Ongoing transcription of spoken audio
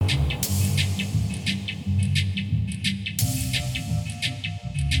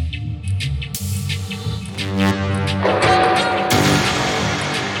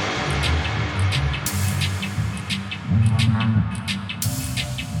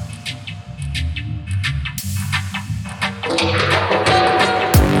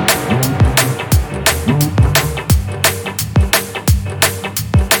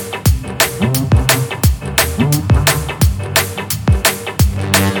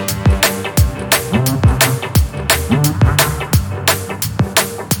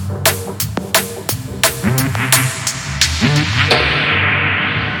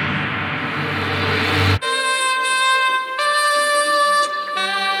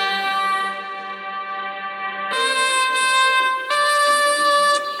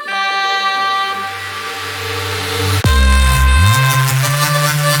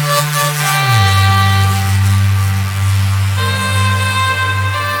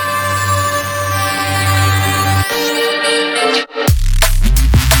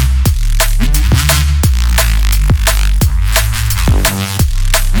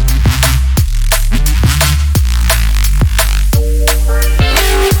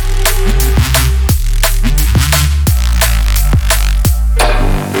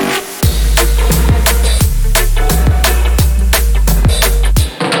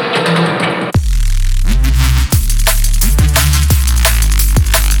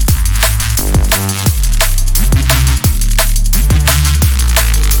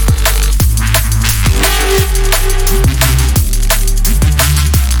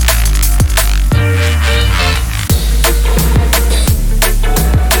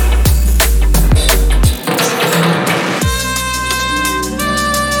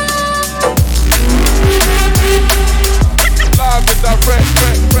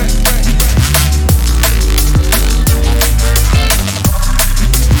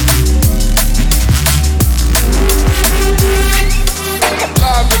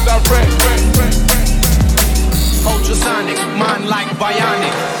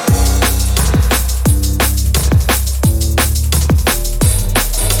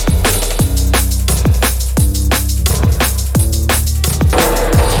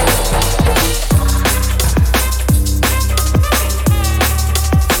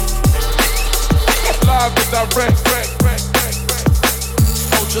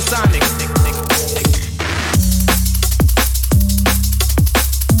ultrasonic.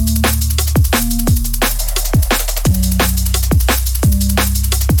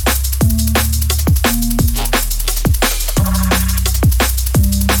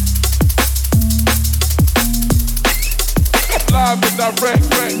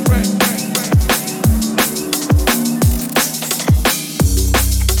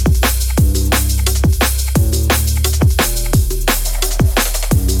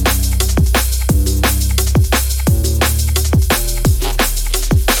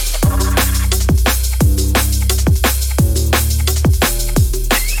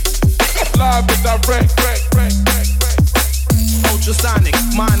 Live and direct. Ultrasonic,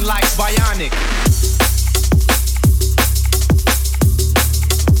 mind like bionic.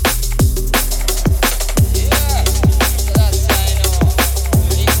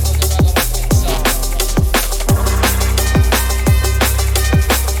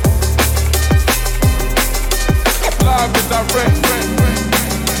 Live and direct.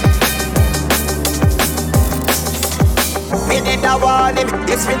 Me did a warn him,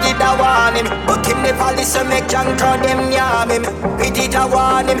 yes me did a warn him. But him never listen, make John call them yam him. Me did a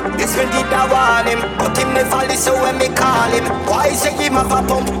warn him, yes me did a warn him. But him never listen when me call him. Why say him have a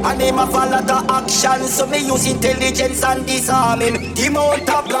pump and him have a lot of action? So me use intelligence and disarm him. The mount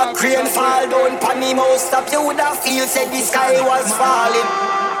of black rain fall down pan him house. Stop you woulda feel say the sky was falling.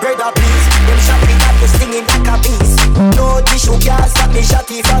 Brother please, them shot me that you singing like a beast. No tissue can't stop me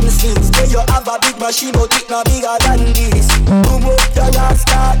shotty from scenes. Say you have a big machine but it no bigger than this. Boom up your last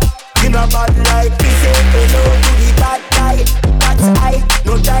start. You know bad like me. Say hello to the bad guy. That's I.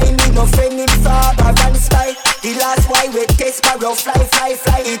 No time me, no friend in father and spy. The last why we test sparrow fly.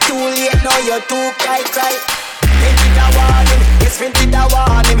 It's too late now you too cry. Me did a warn him, yes me did a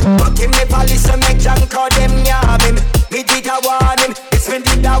warn him. But him never listen, make John call them yam him. Me did a warn him, yes me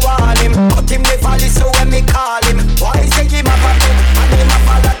did a warn him. But him never listen when me call him. Why say him have a pump and him have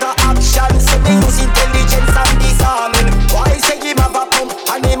a lot of action? So me use intelligence and disarm him. Why say him have a pump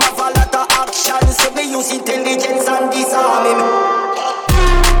and him have a lot of action? So me use intelligence and disarm him.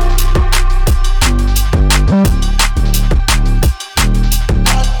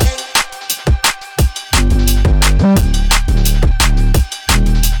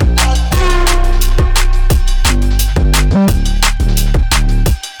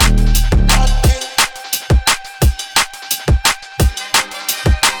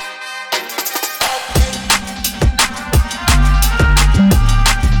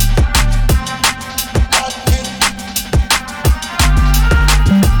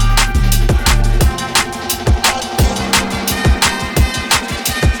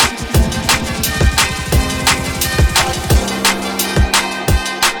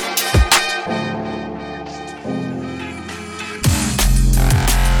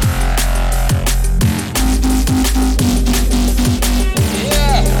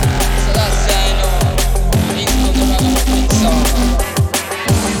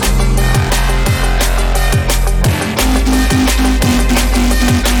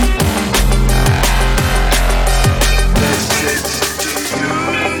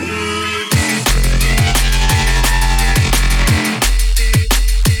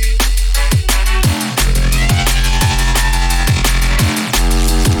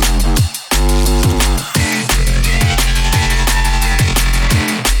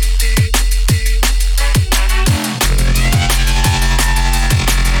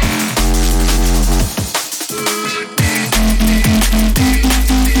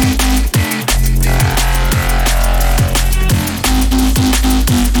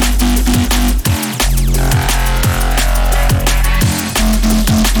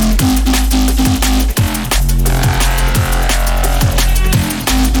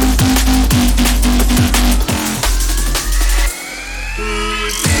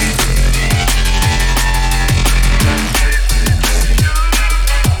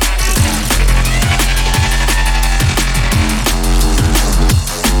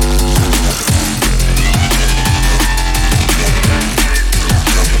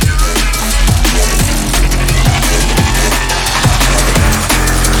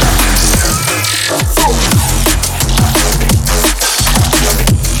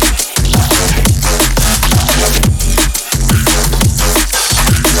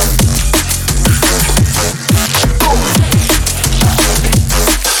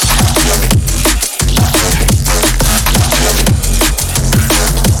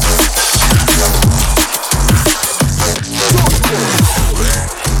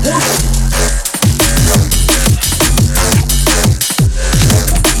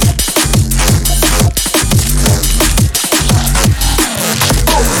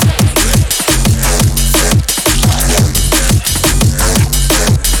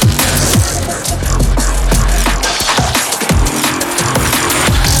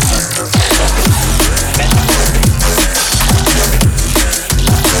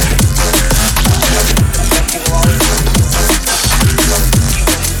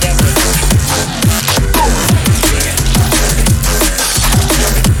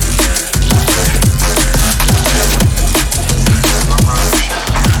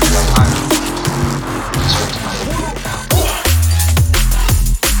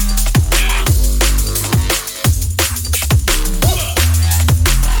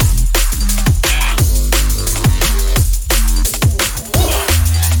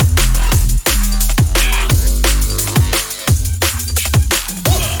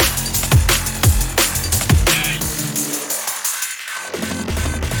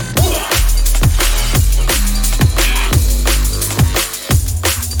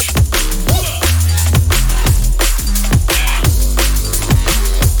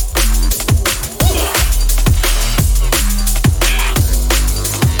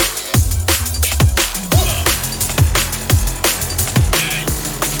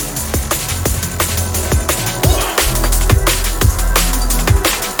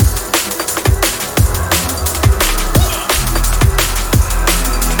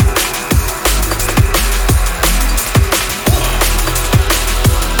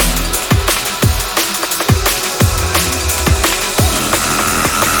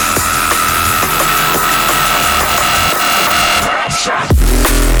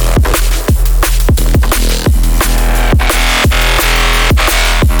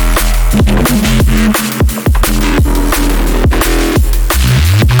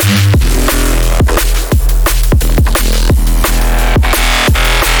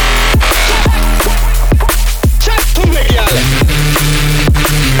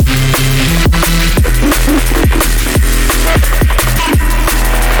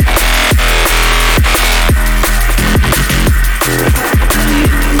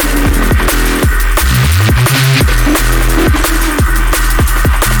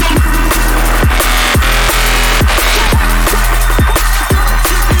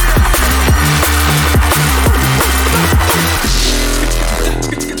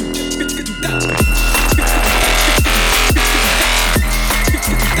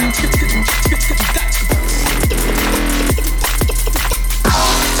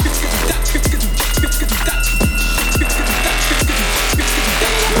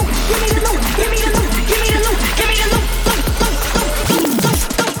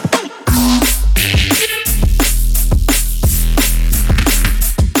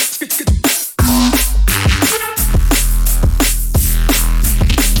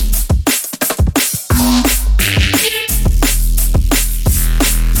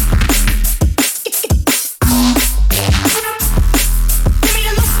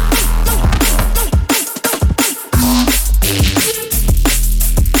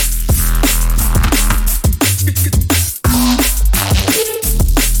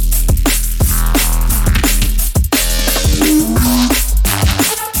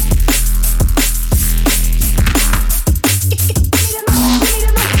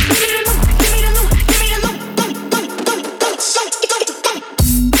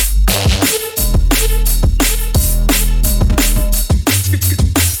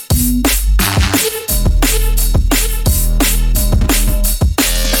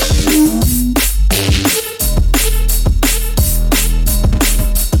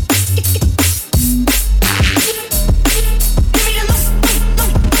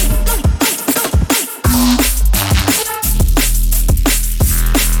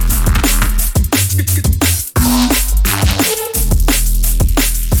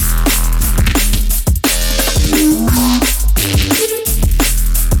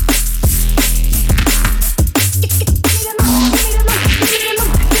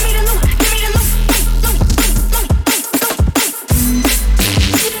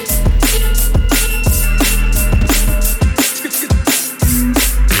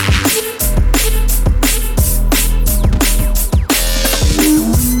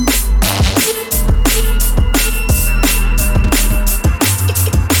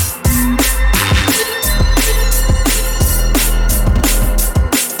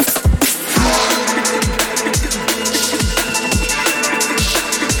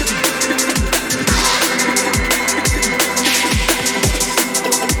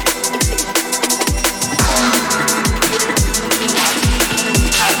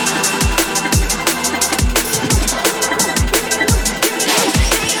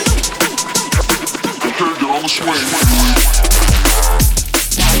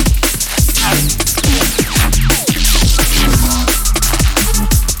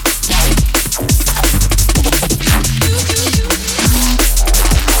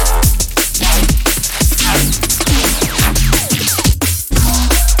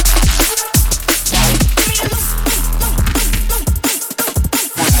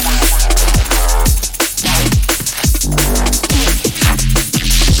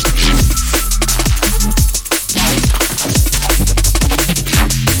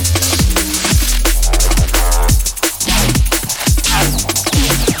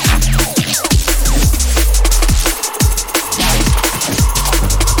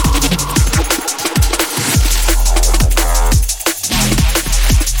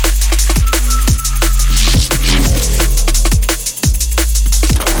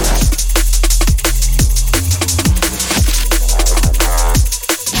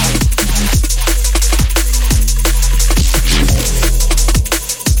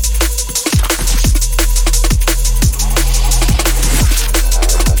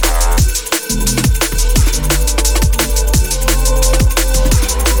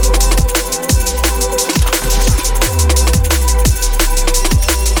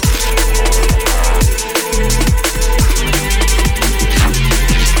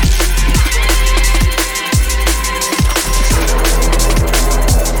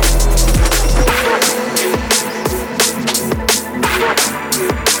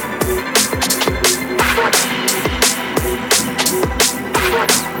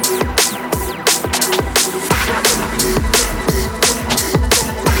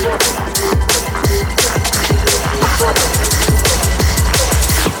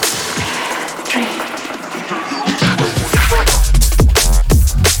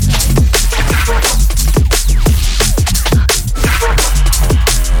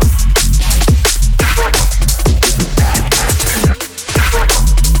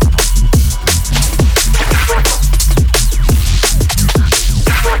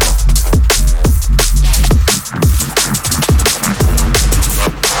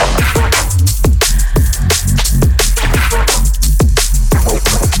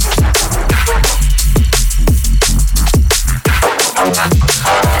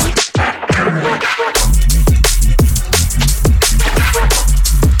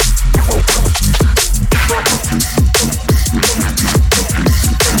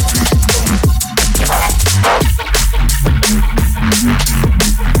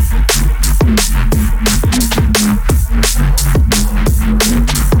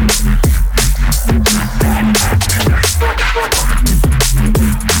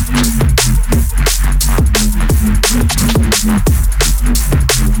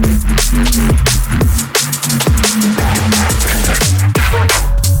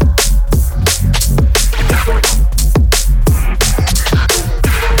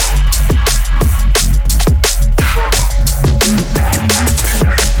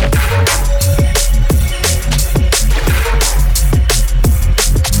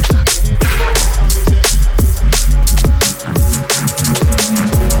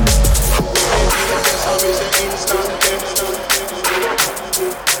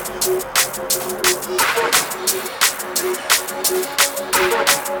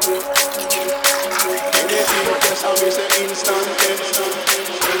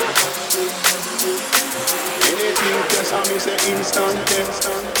 say instant test.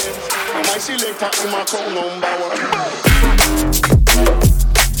 And my selector in my crown number one.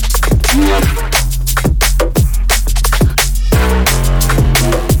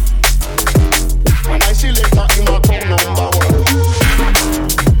 And my selector in my crown number one.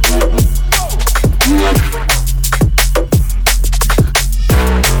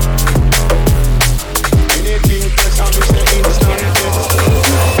 Anything test and me say instant test.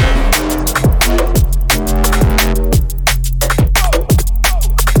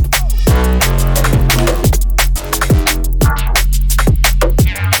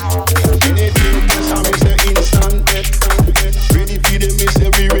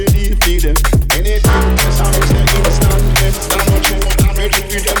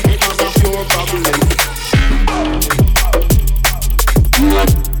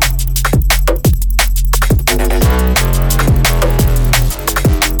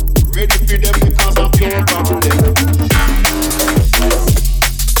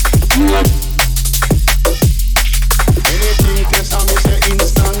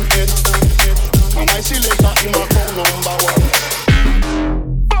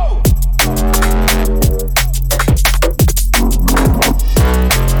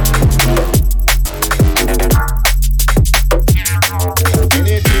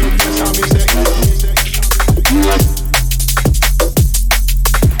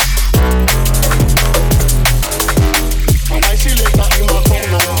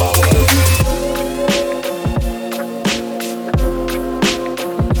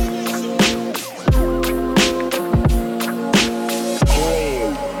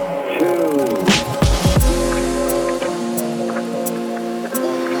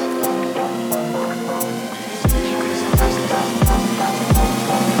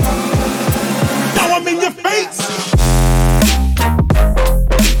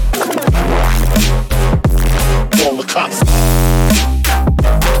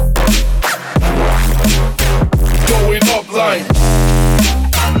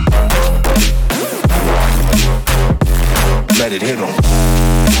 Let it hit 'em.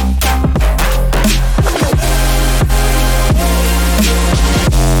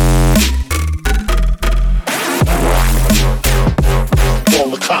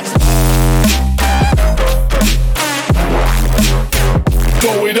 On the cops.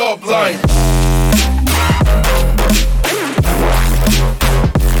 Throw it up like.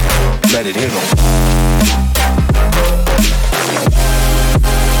 Let it hit 'em.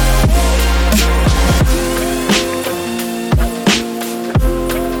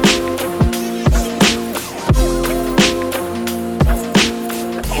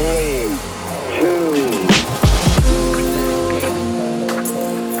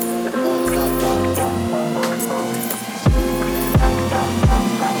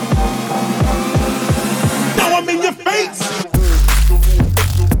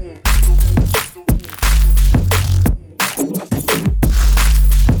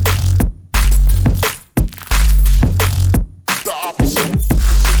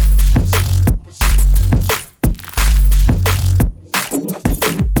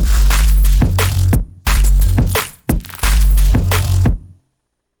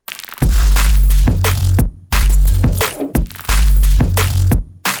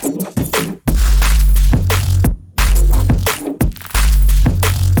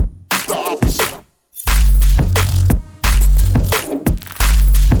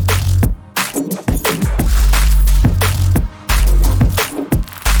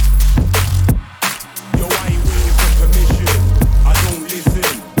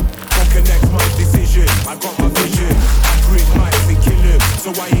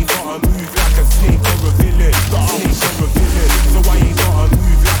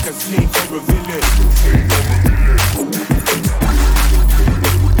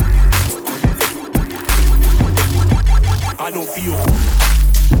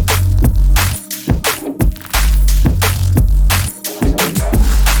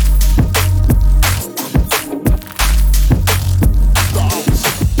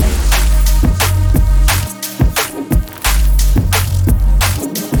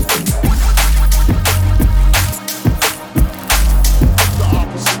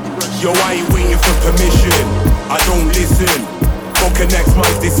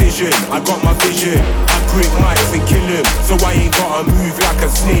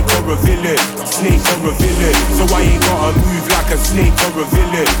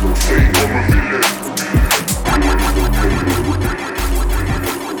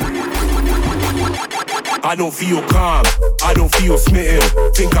 I don't feel calm, I don't feel smitten.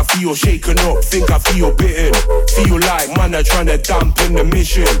 Think I feel shaken up, think I feel bitten. Feel like man are trying to dampen the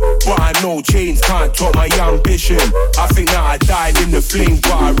mission, but I know chains can't top my ambition. I think that I died in the flame,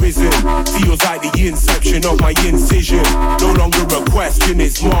 but I risen. Feels like the inception of my incision. No longer a question,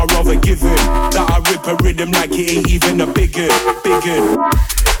 it's more of a given. That I rip a rhythm like it ain't even a biggin'.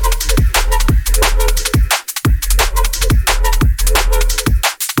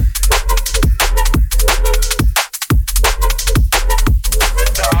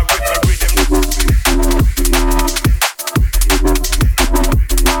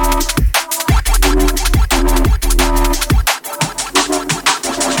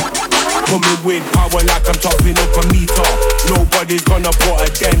 Coming with power like I'm topping up a meter. Nobody's gonna put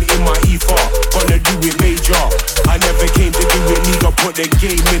a dent in my ether. Gonna do it major. I never came to do it nigga. Put the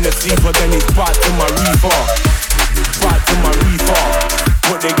game in the sleeper, then it's back to my reefer. Back to my reefer.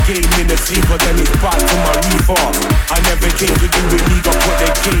 Put the game in the sleeper, then it's back to my reefer. I never came to do it nigga. Put the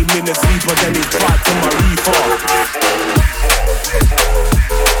game in the sleeper, then it's back to my reefer.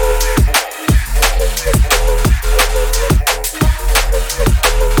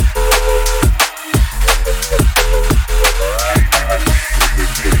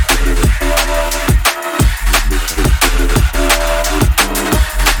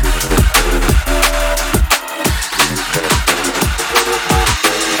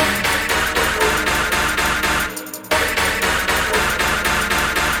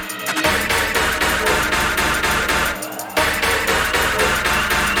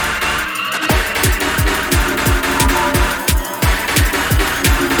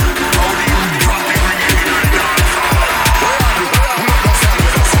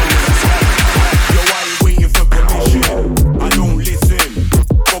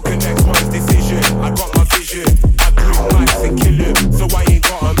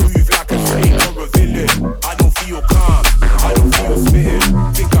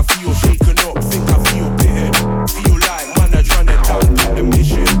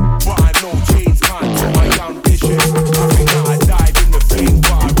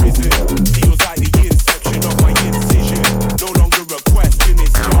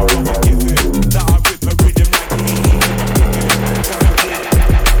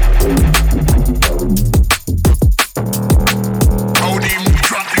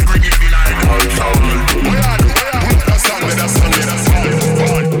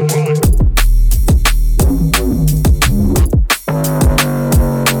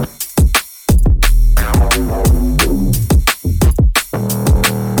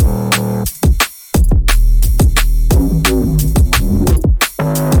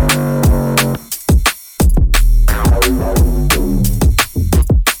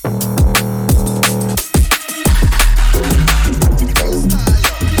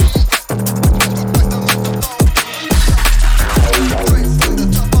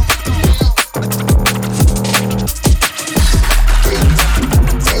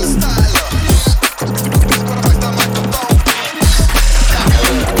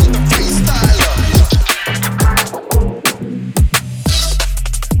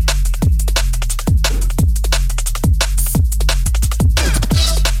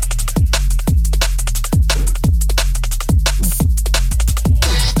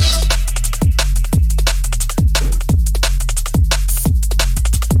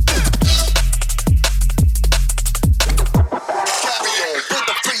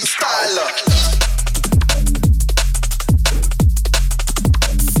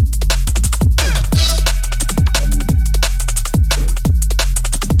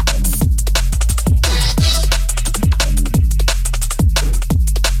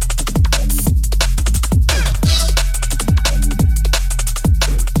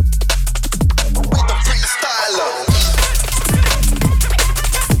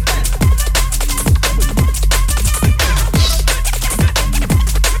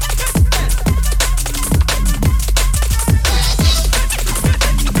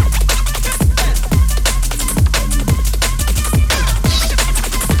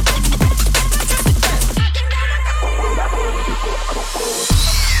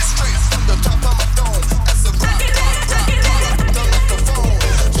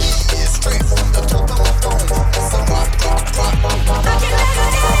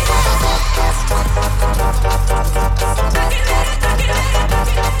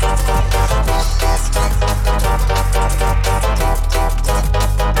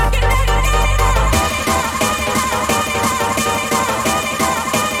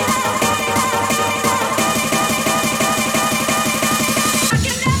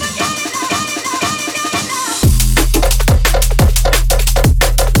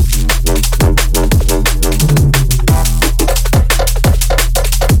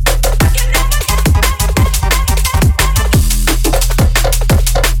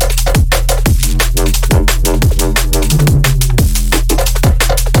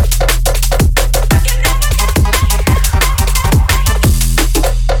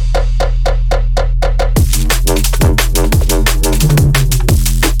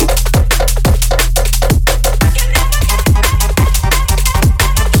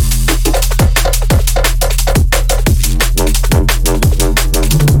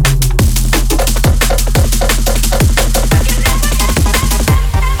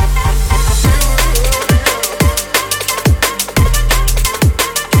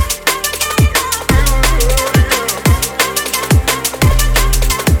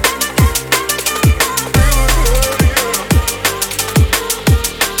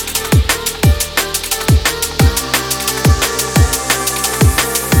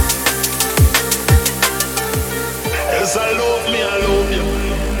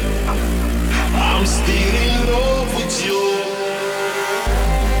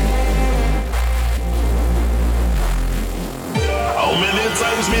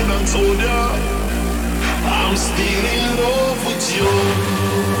 told ya, I'm still in love with you.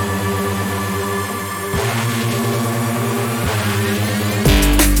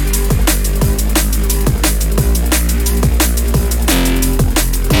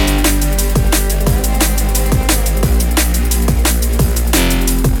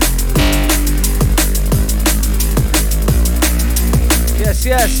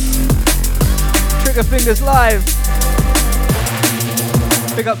 Yes, Trigga Fingaz live.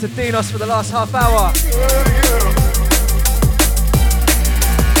 Big up to Dinos for the last half hour.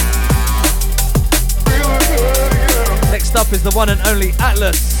 Next up is the one and only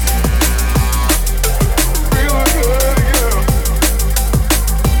Atlas.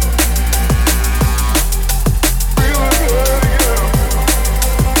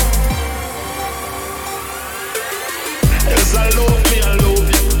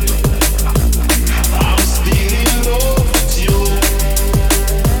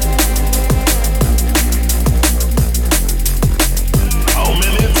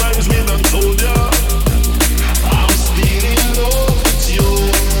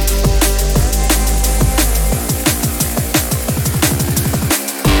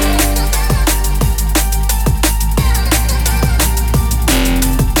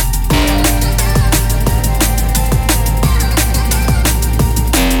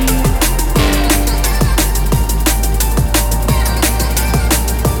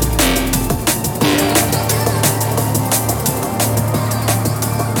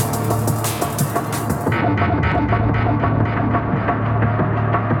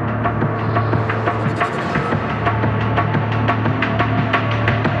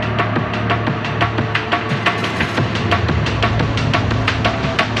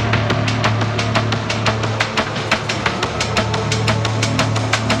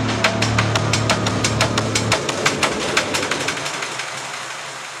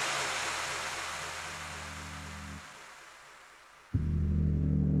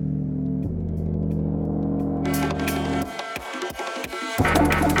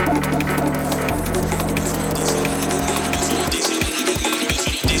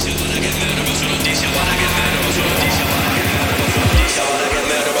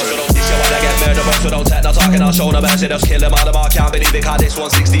 Just kill them out of my can't believe it. This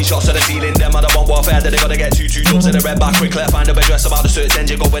 160 shots to the ceiling. Them are the one warfare that they gotta get two jobs in the red back quick. Find a address about the search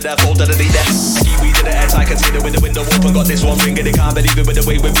engine. Go with their fault to delete them. Kiwi to the edge, I can see it with the window open. Got this one ringing. They can't believe it with the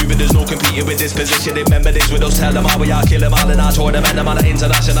way we're moving. There's no competing with this position. Remember this with us. Tell them how we are. Kill them all and I tour them. And them on the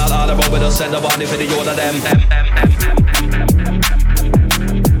international. All the road with us. Send a warning for the all of them.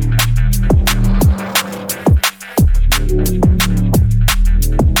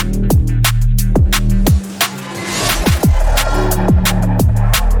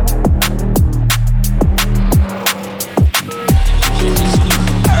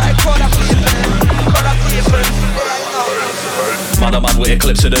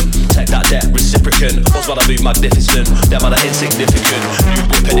 Eclipse of them, take that debt, reciprocant. Was what I move magnificent, them are insignificant. New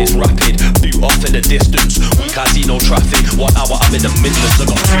whip and it's rapid, boot off in the distance. We can't see no traffic, 1 hour I'm in the Midlands. I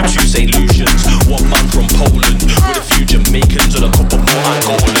got two St. Lucians, one man from Poland, with a few Jamaicans and a couple more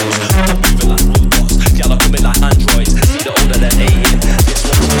Angolans. I'm moving like robots, y'all are coming like androids. See the older than 18, this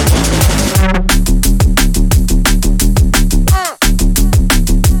one's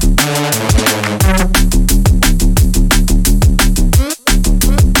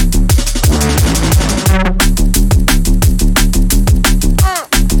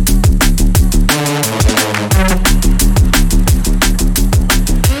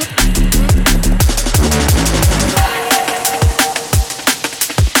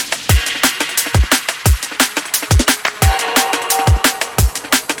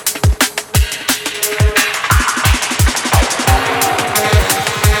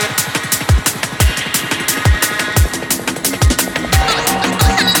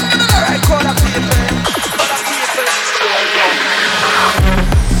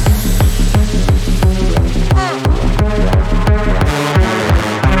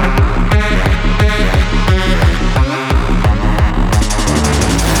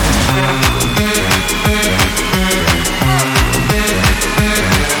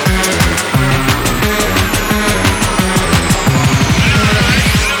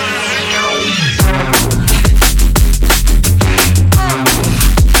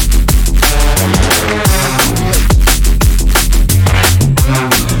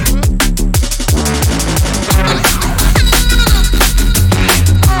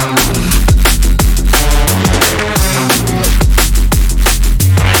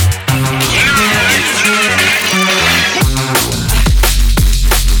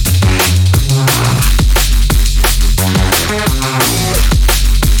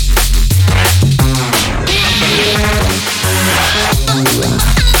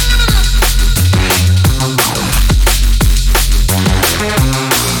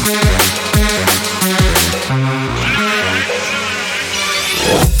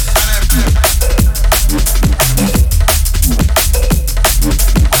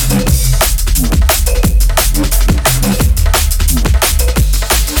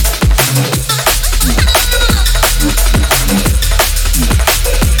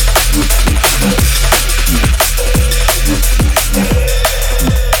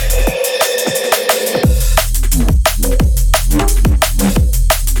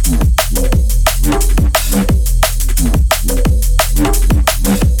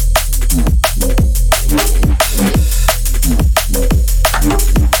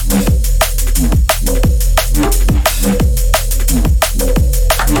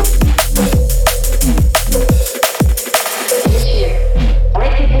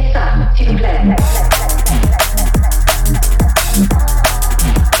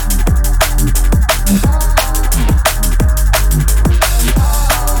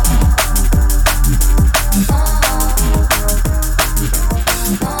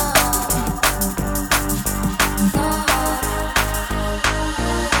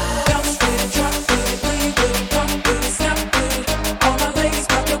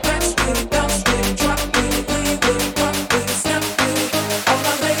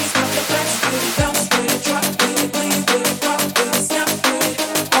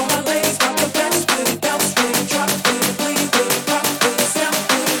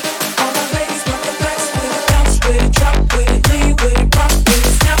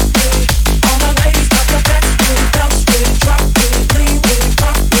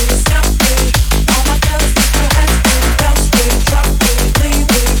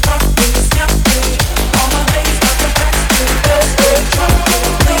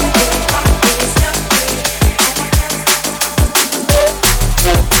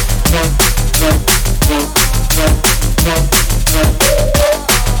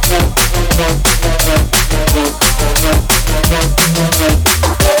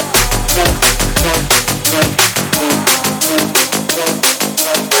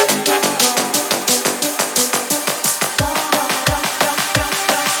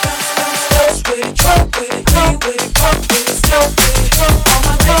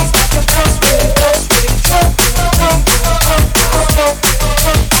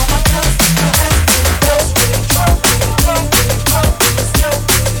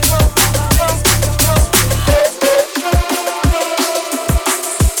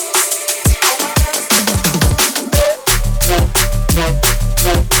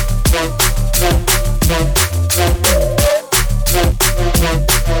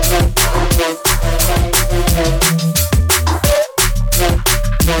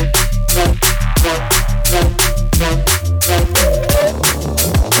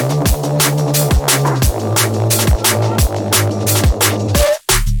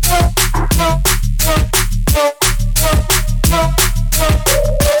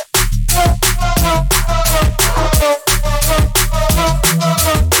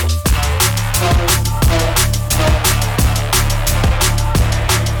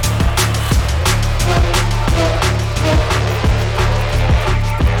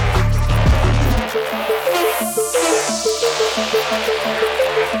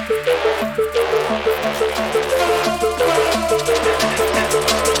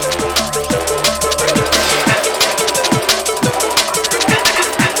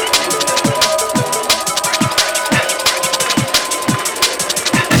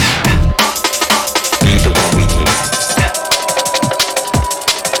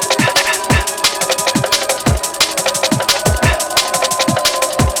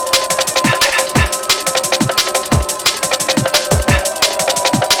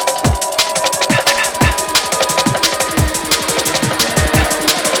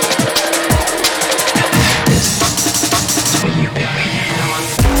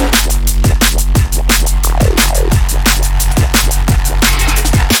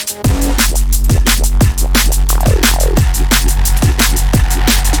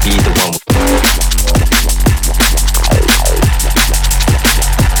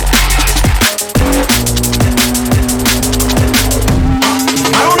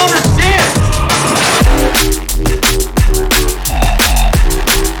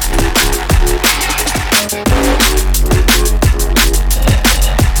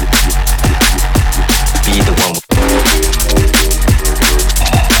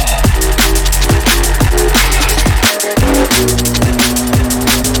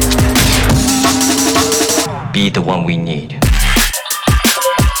be the one we need.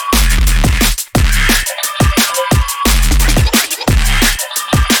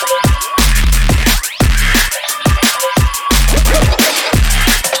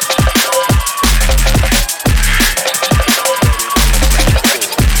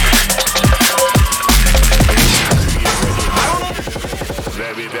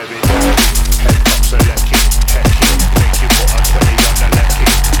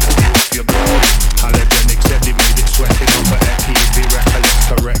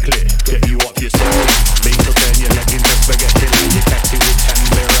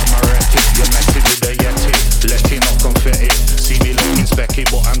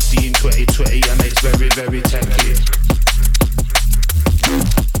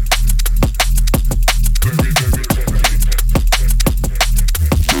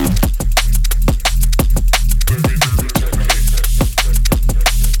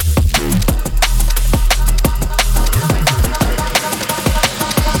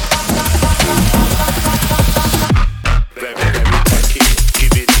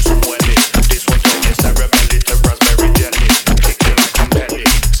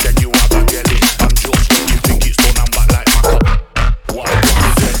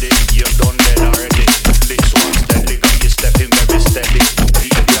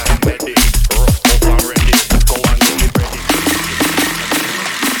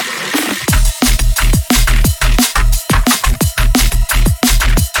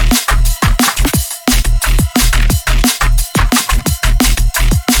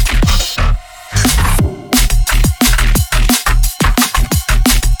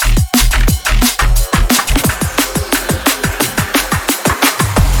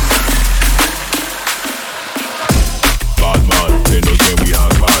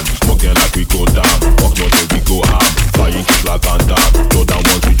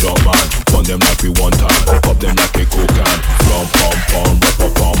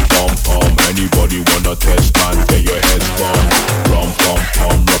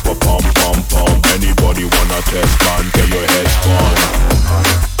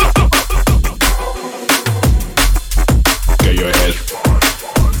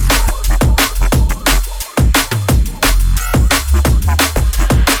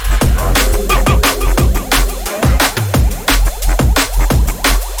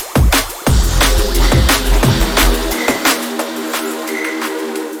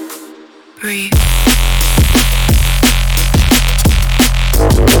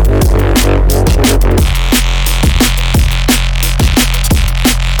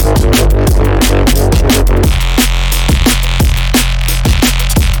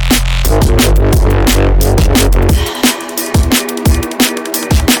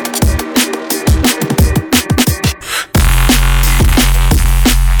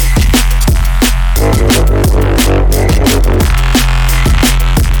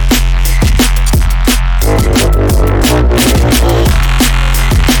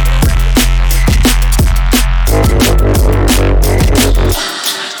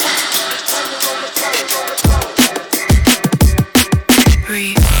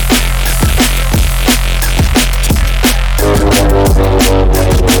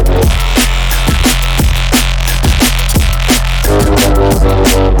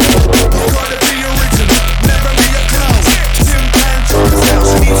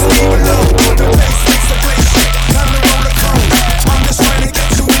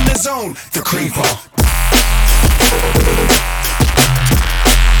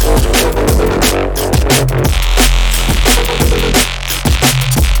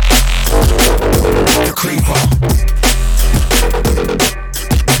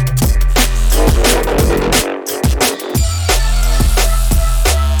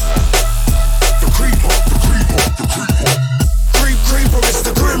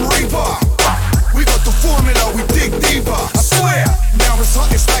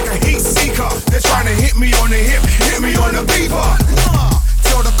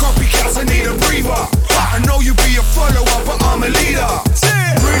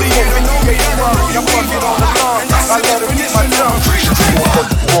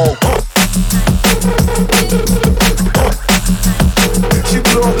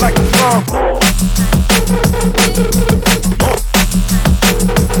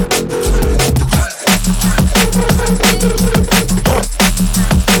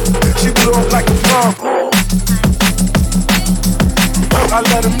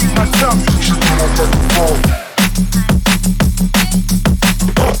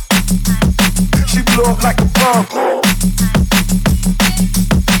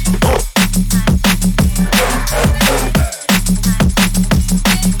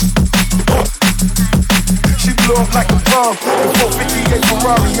 like a bomb. The 458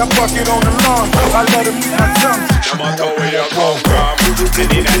 Ferrari, I park it on the lawn. I let him eat my tongue. No matter where you come from,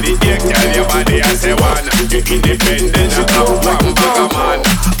 sitting at the gate, girl, your body as a one. You're independent, you come from Bagaman.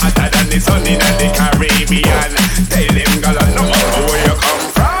 Hotter than the sun in the Caribbean. Tell them, girl, no matter where you come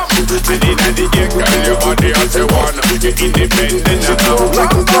from, sitting at the gate, girl, your body as a one. You're independent, you come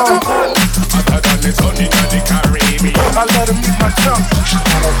from Bagaman. Hotter than the sun in the Caribbean. I let him eat my tongue.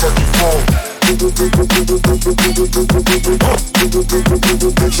 I don't fucking phone.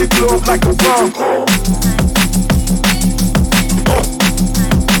 She blew up like a bomb.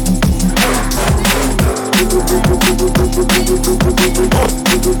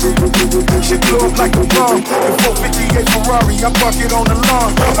 She blew up like a bomb. The 458 Ferrari, I park it on the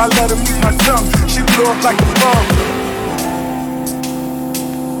lawn. I let her eat my tongue. She blew up like a bomb.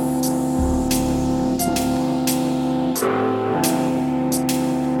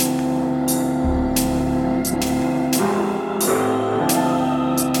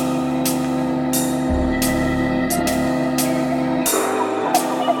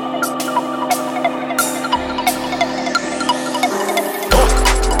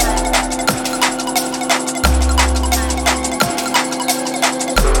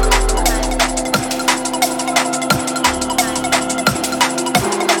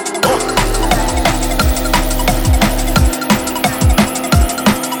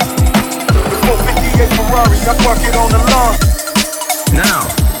 I park it on the lawn. Now,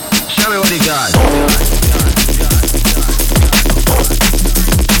 show me what he got.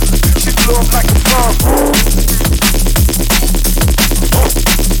 She blew up like a bomb.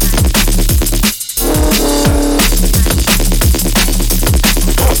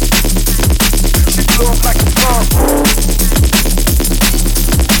 She blew up like a bomb.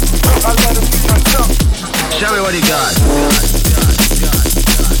 I let him eat my tongue. Show me what he got.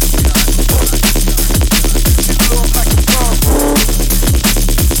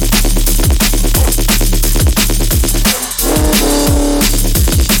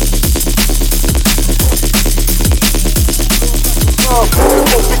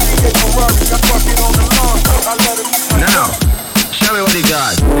 Now, show me what he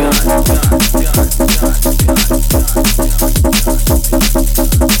got.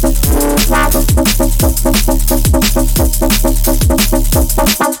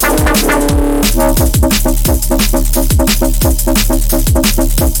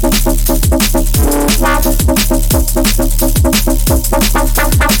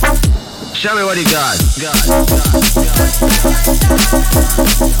 Show me what he got.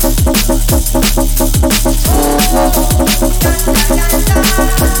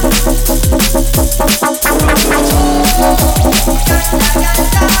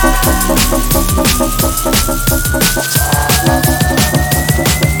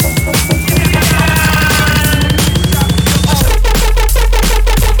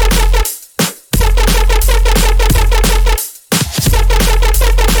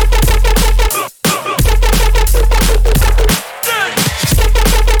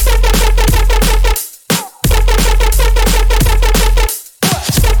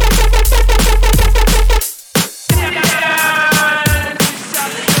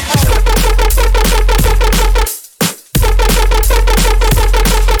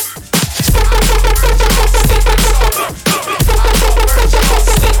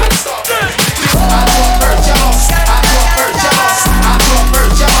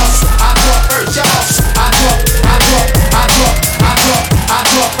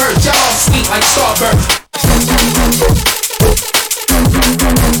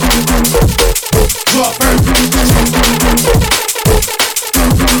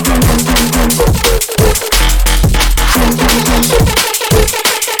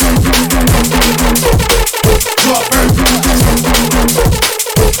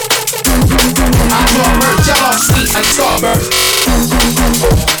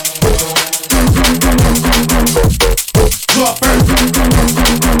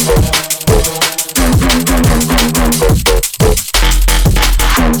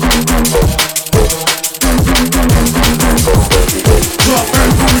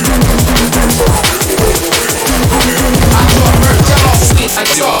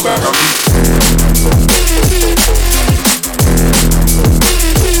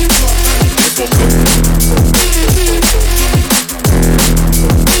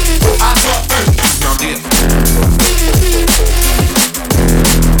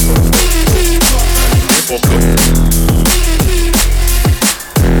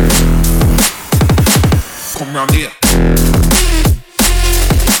 Come round here.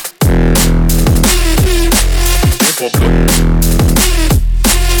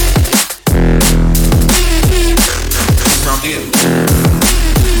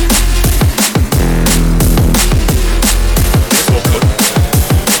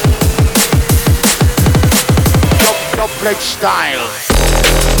 Dubplate style.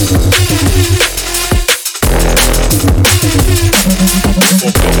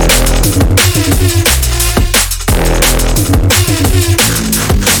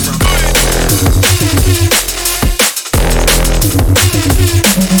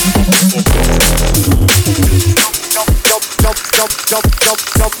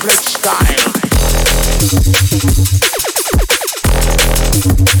 Dubplate style.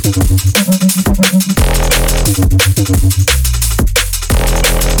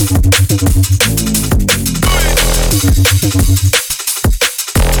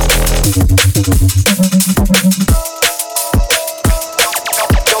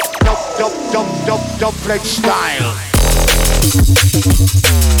 Dubplate style.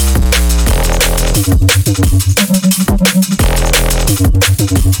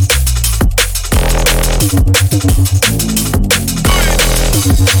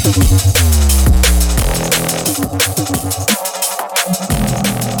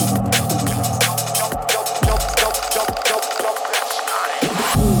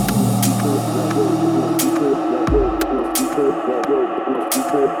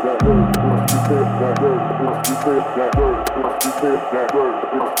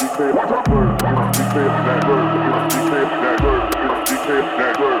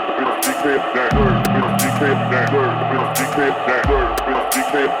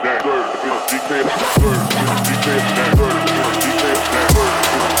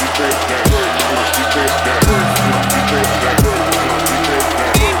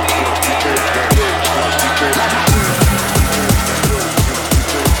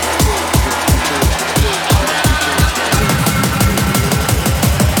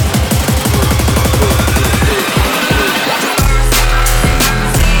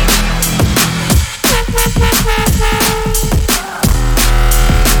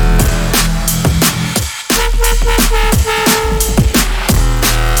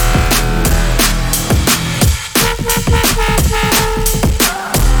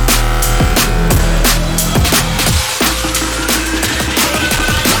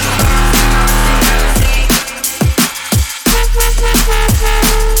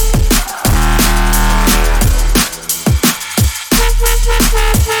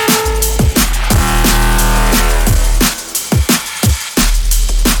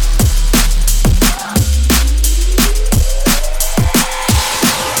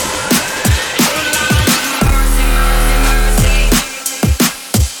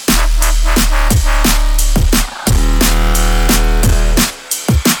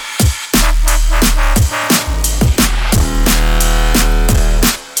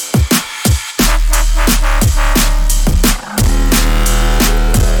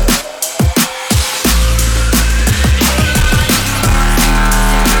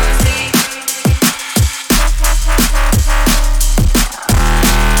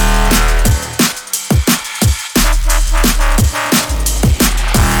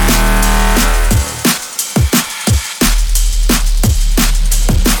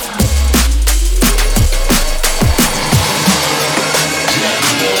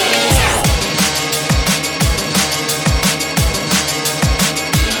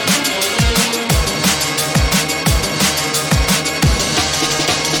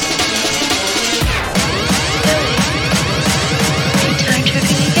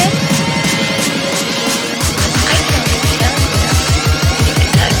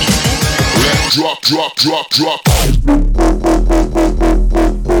 Drop.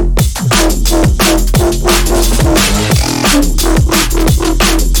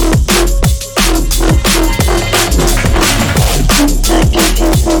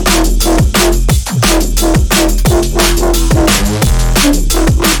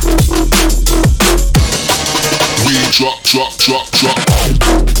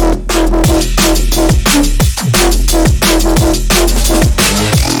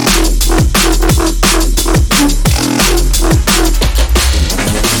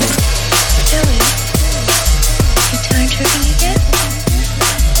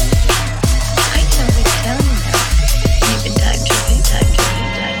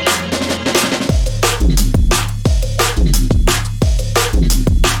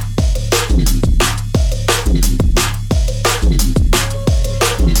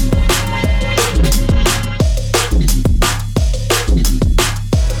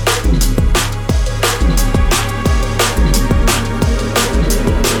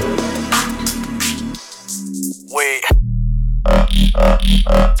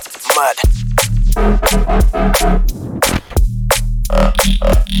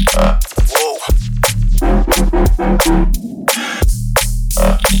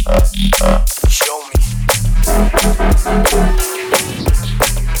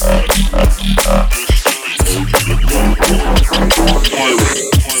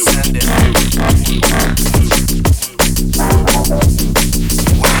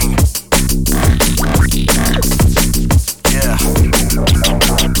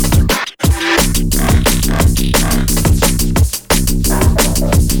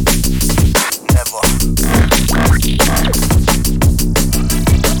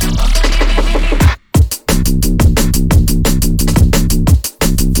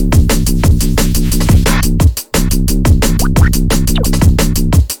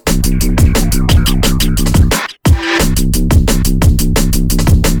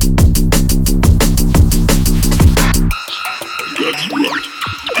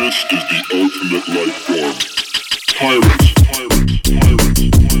 This is the ultimate life form. Pirates.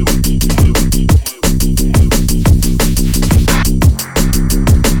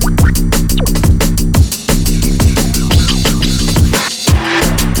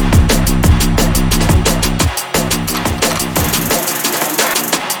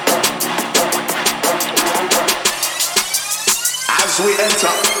 As we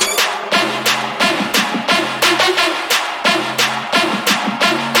enter,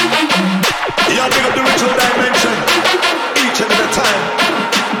 y'all pick up the ritual dimension each and every time.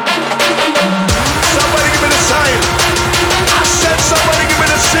 Somebody give me the sign. I said somebody give me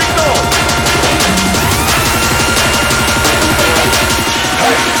the signal.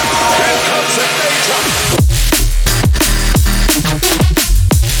 Hey, here comes the danger.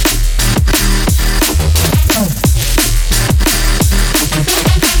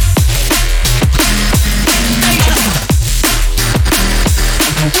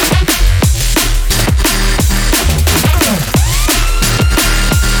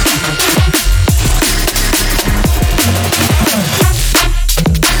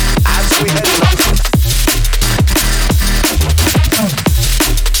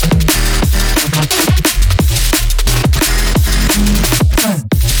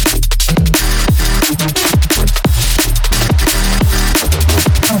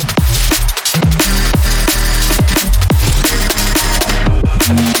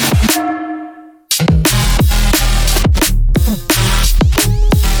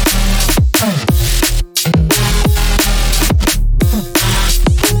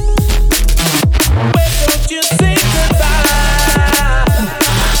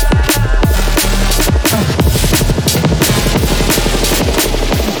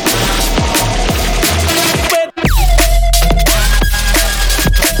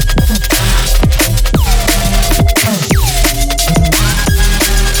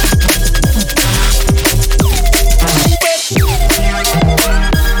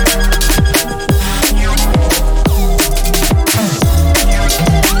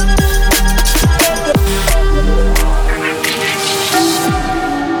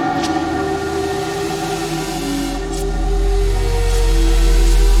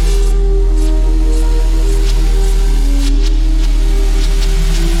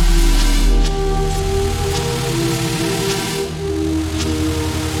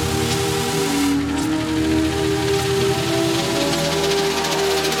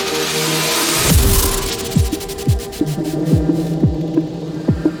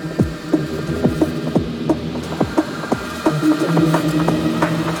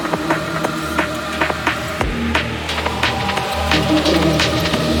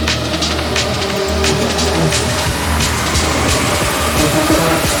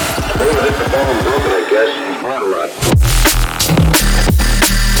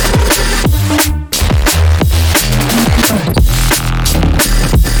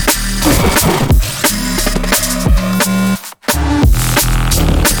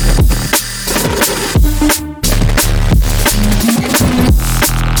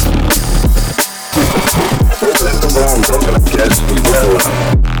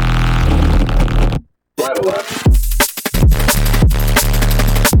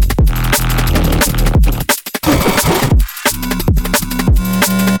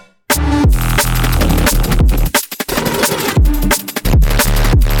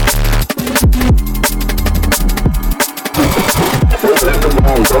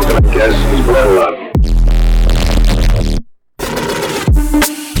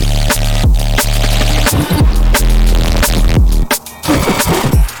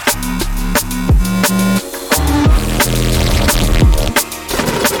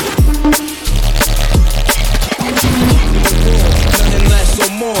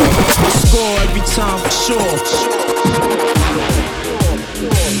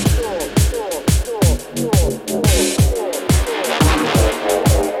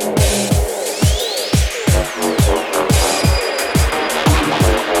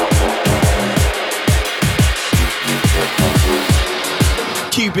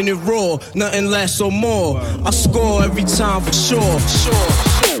 Keeping it raw, nothing less or more. I score every time for sure.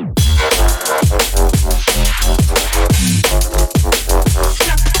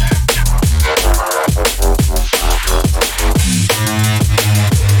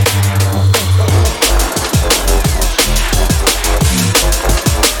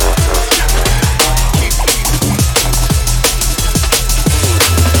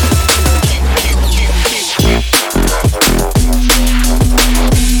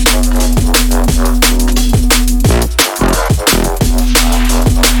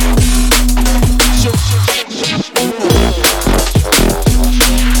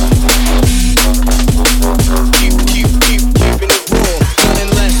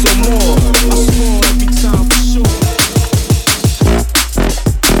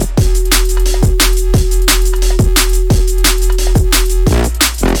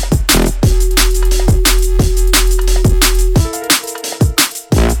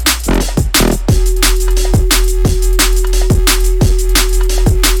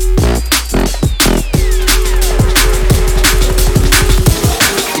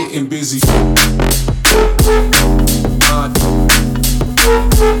 busy.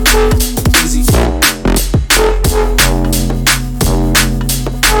 Busy.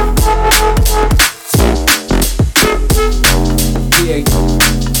 Yeah.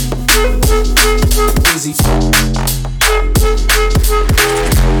 Busy.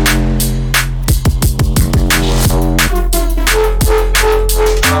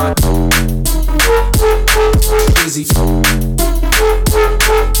 Busy.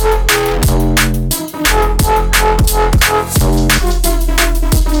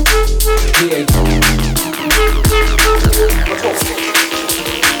 Yeah.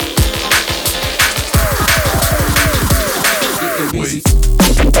 Busy.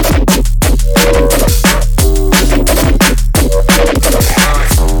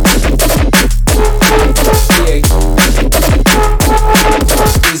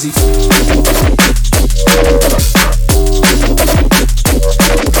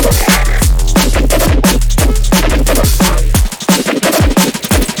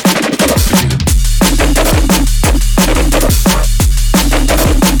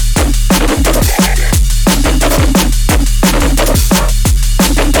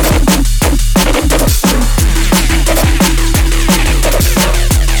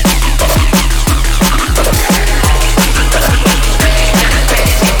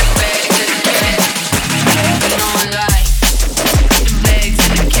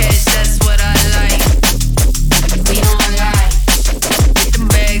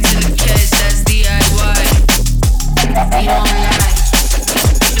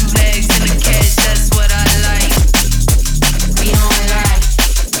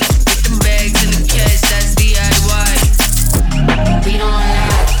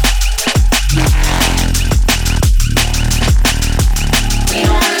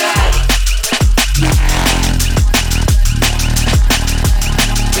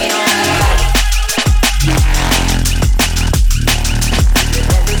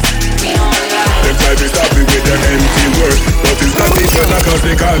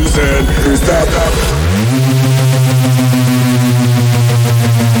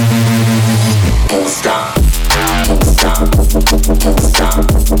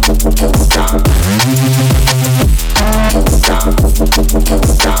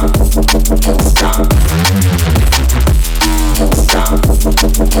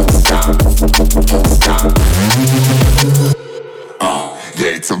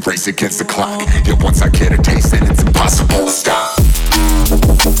 Yeah, it's a race against the clock. Yeah, once I get a taste, then it's impossible to stop.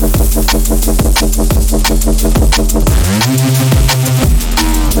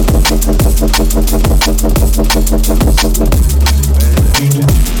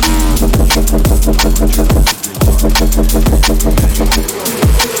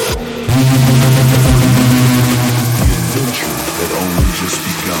 That only just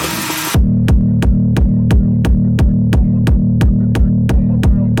begun.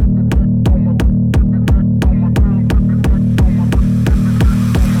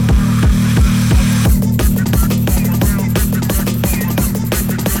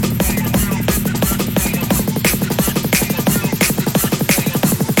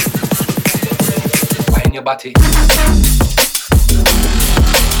 Your body.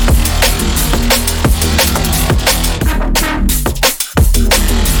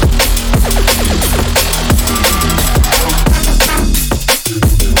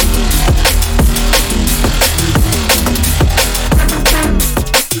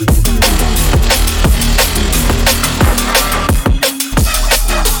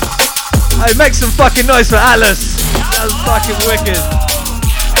 Hey, make some fucking noise for Atlas. That was fucking wicked.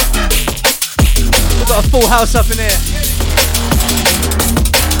 We've got a full house up in here.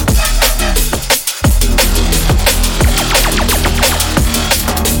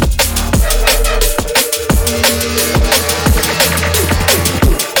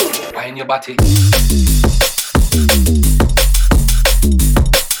 Behind your body.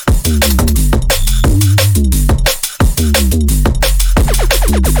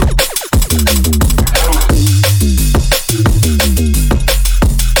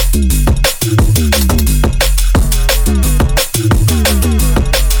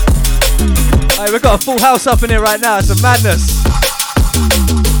 We've got a full house up in here right now. It's a madness.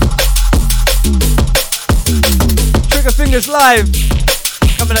 Trigga Fingaz live.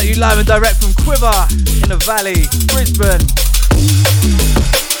 Coming at you live and direct from QUIVR in the Valley, Brisbane.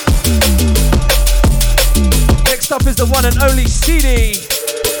 Next up is the one and only CD.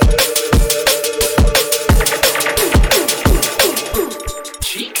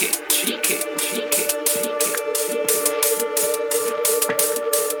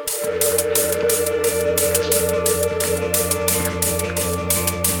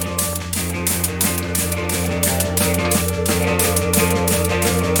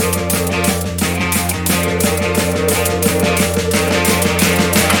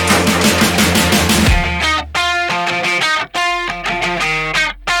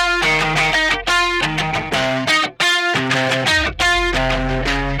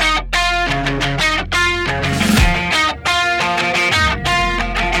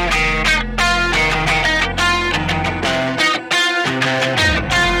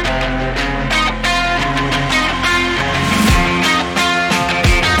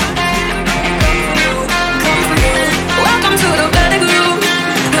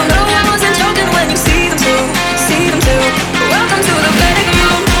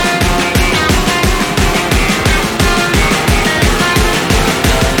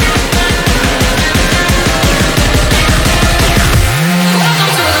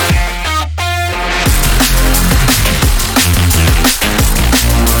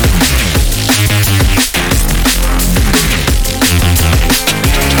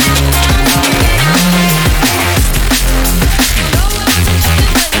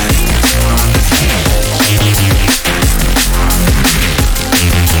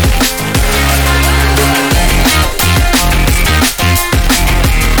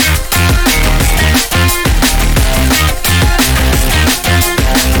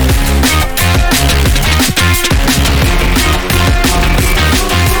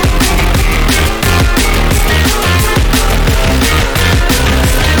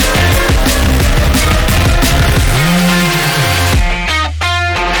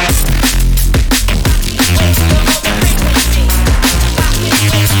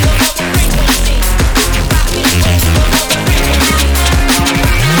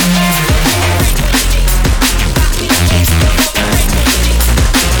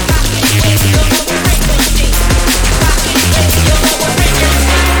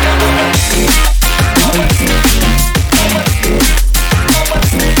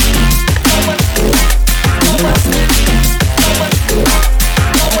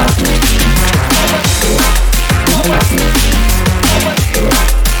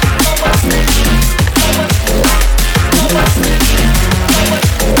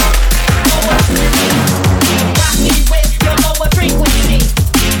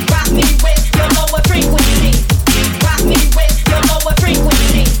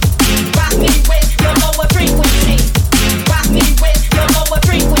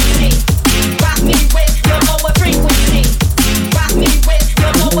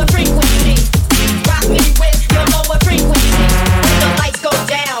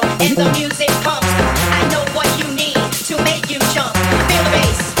 and the music pumps. I know what you need to make you jump. Feel the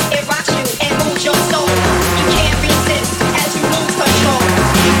bass, it rocks you and moves your soul. You can't resist as you lose control.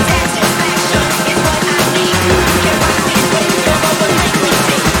 Satisfaction is what I need. You can rock this with your lower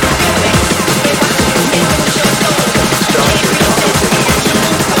frequency. Feel the bass, it rocks you and moves your soul. You can't resist as you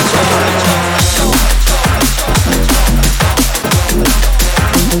lose control.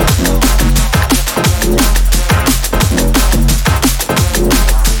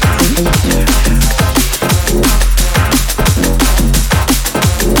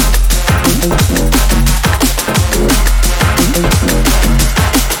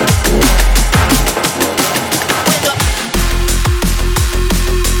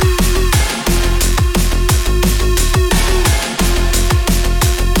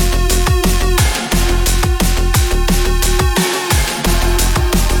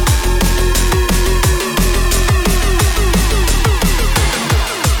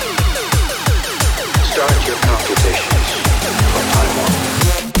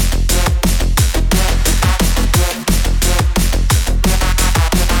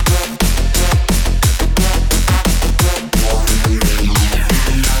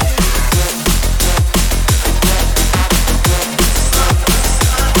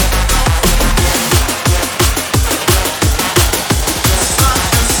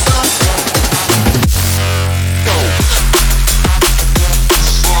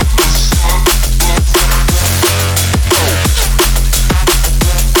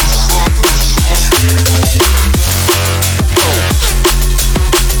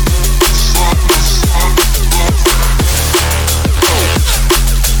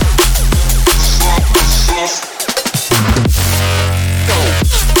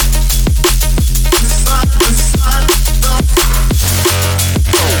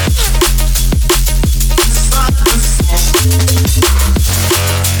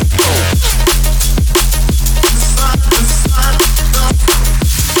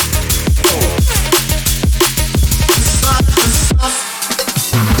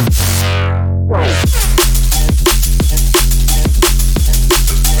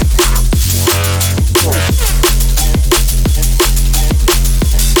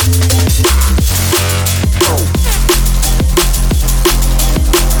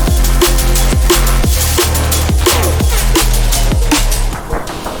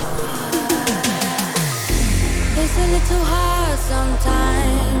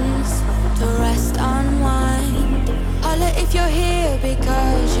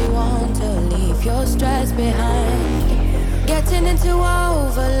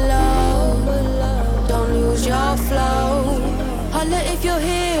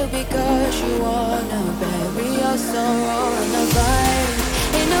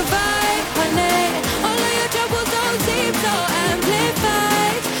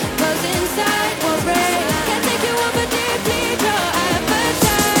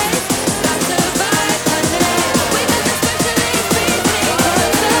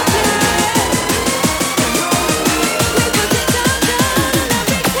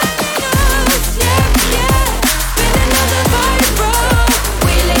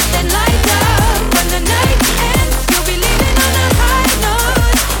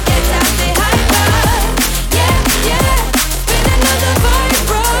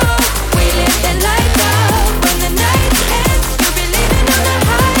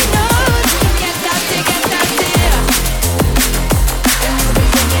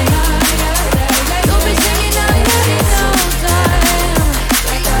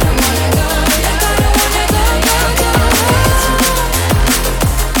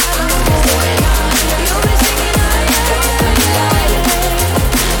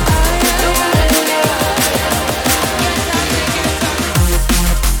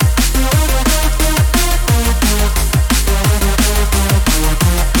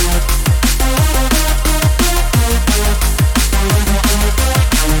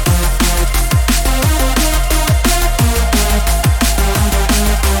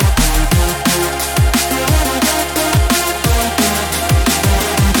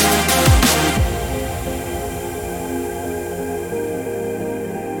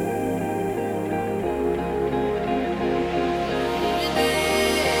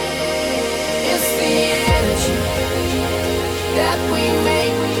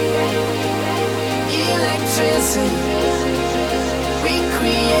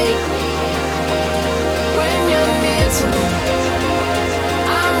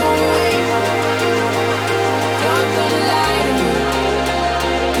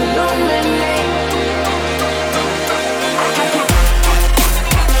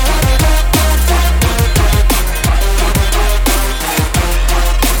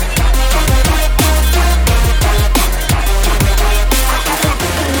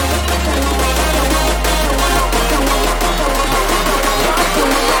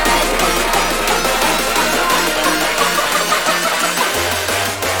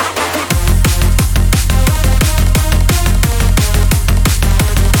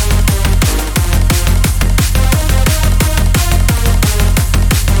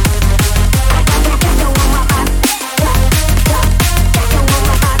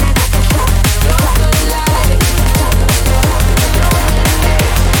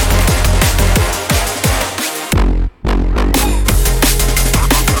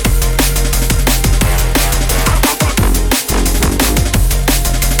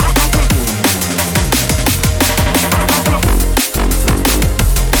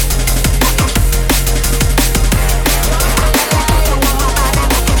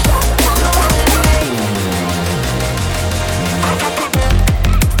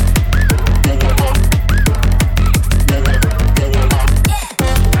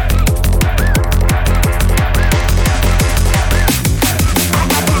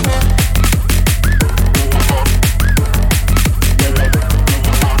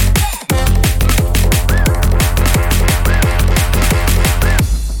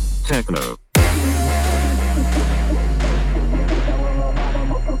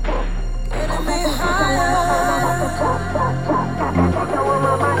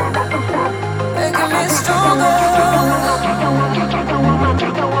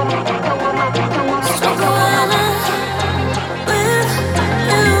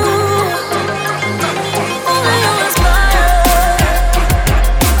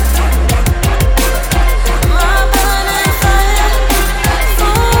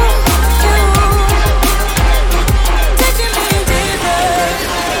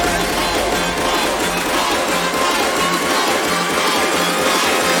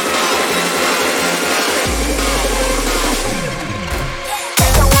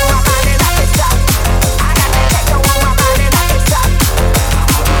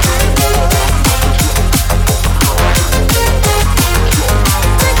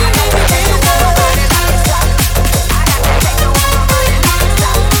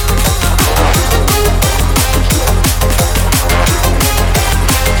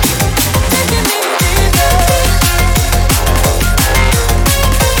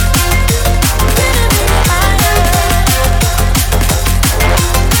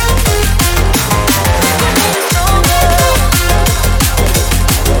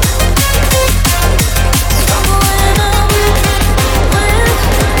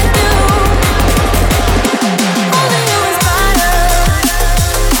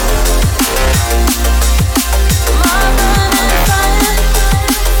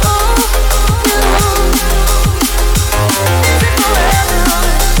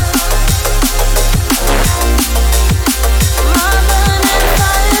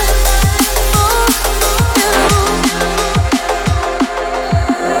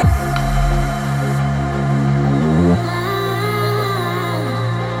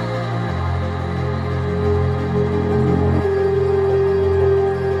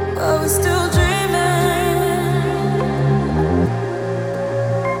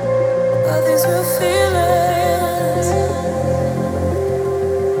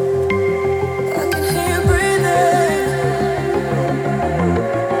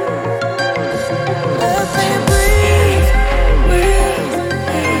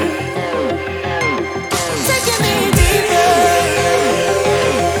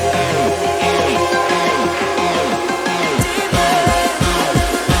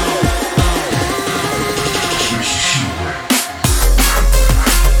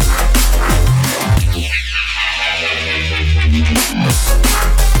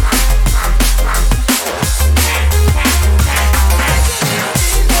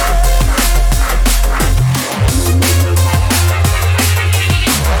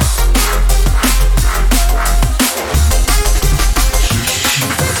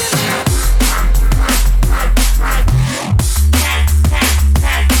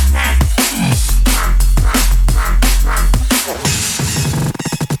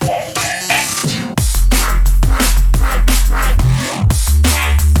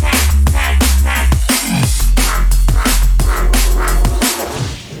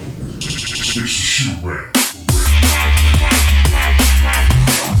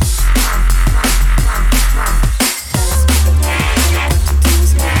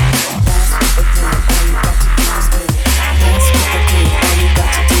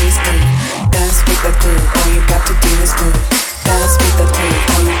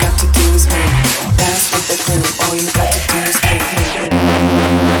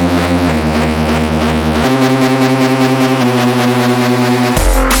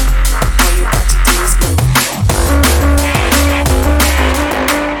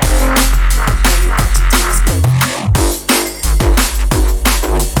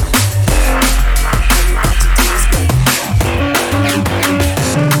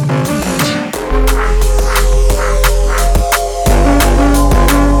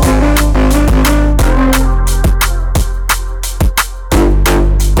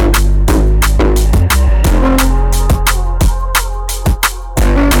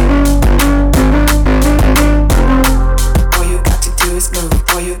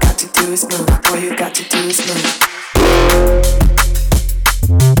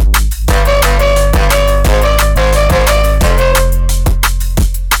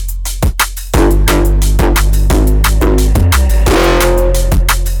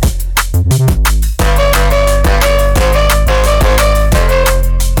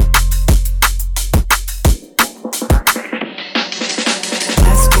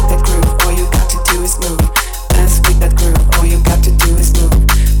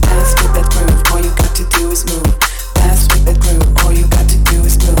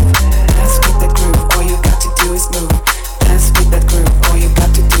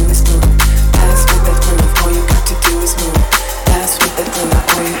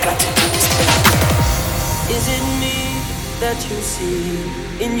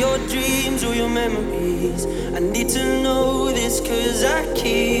 in your dreams or your memories. I need to know this, cause I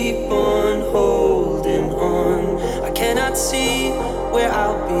keep on holding on. I cannot see where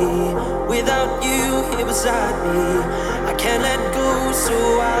I'll be without you here beside me. I can't let go, so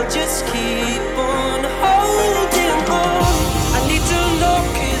I'll just keep on holding on. I need to know,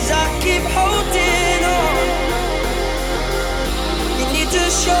 cause I keep holding on. You need to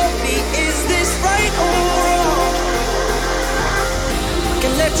show me, is this right or wrong?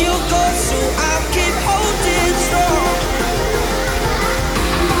 Can let you go, so I'll keep holding strong.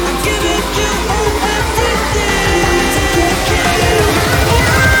 I'm giving you all everything.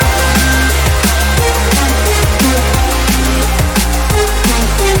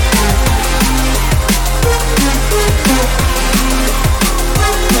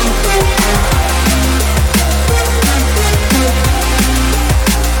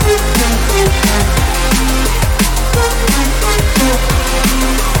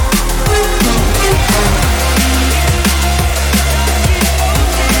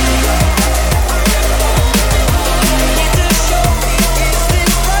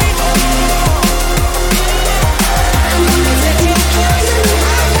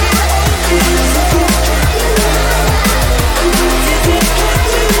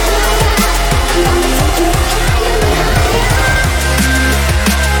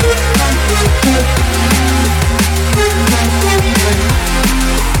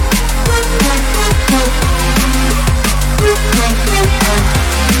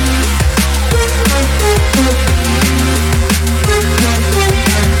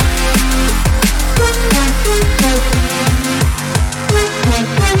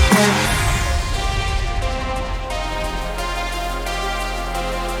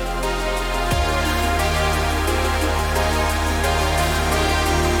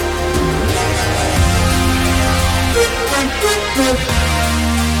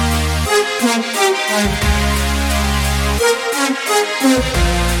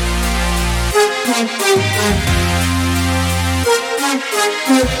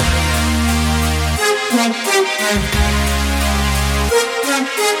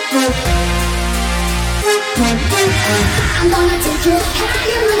 I'm gonna take it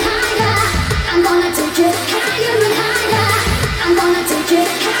higher and higher. I'm gonna take it higher and higher. I'm gonna take it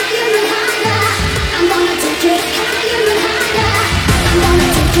higher and higher. I'm gonna take it higher and higher. I'm gonna take it higher and higher. I'm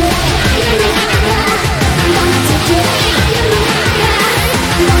gonna take it higher and higher. I'm gonna take it higher and higher.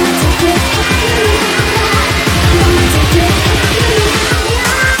 I'm gonna take it higher and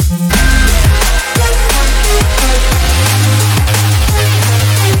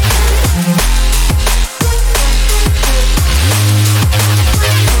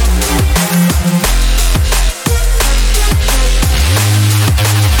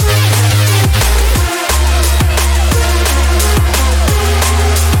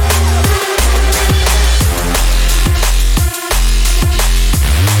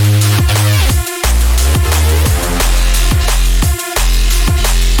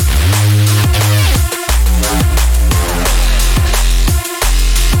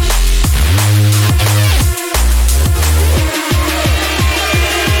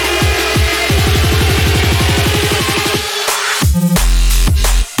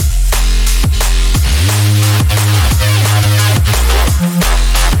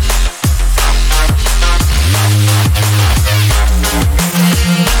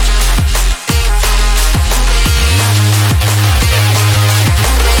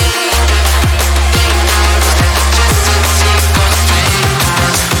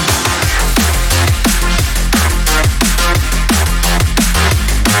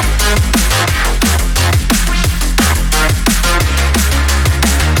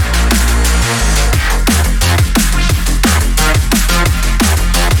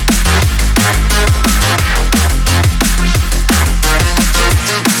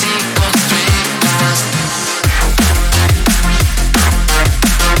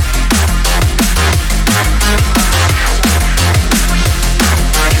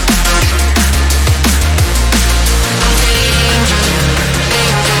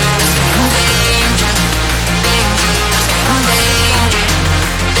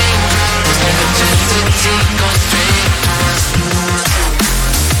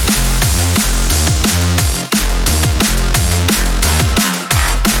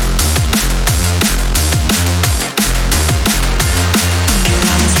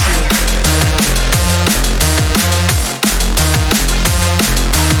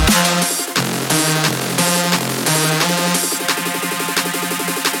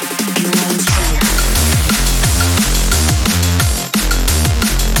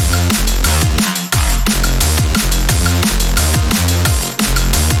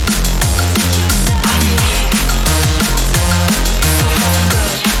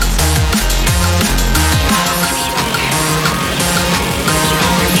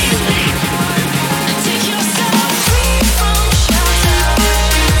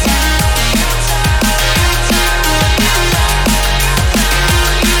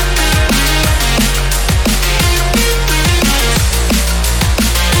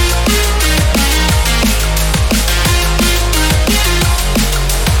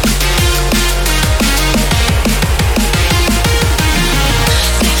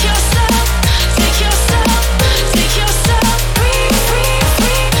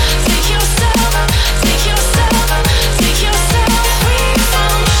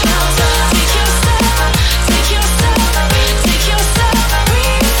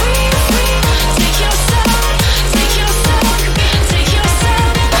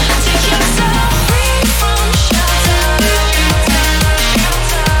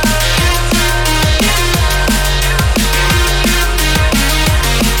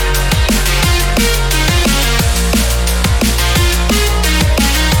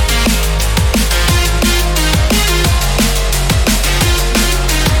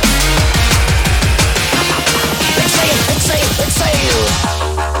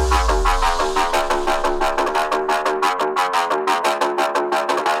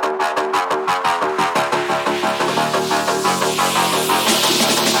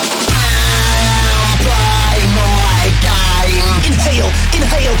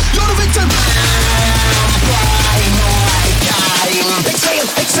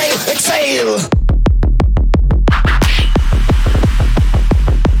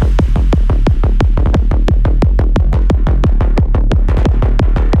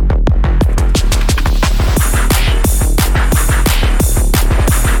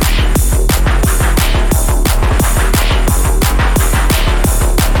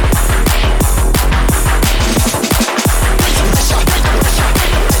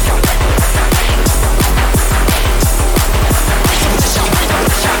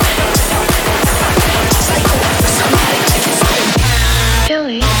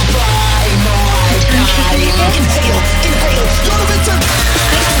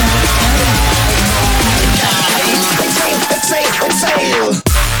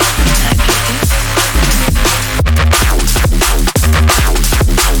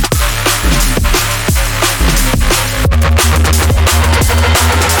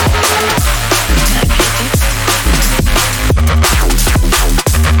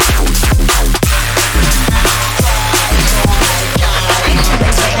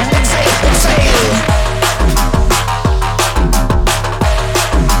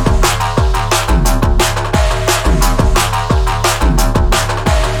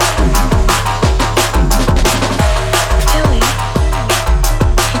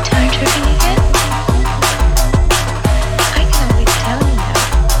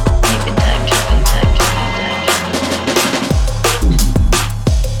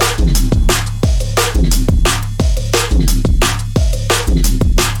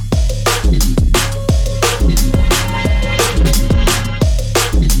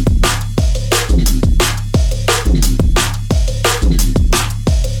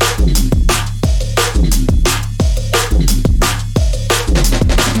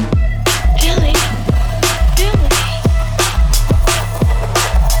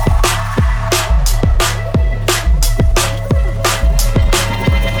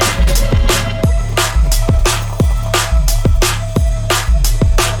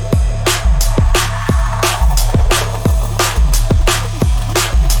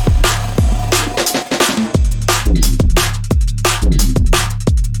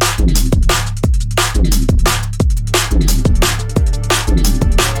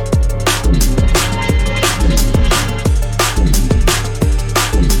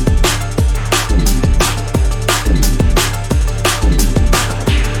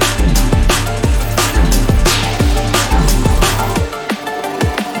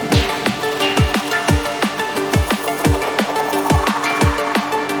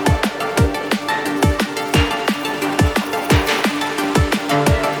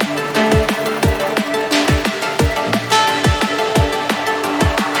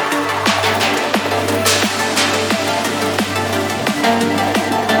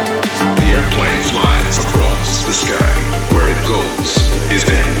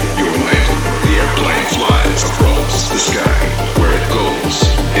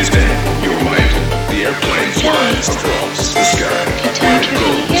flies across the sky. Where it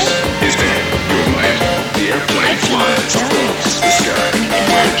goes is in your mind. The airplane flies across the sky.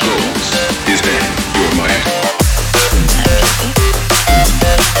 Where it goes is in your mind.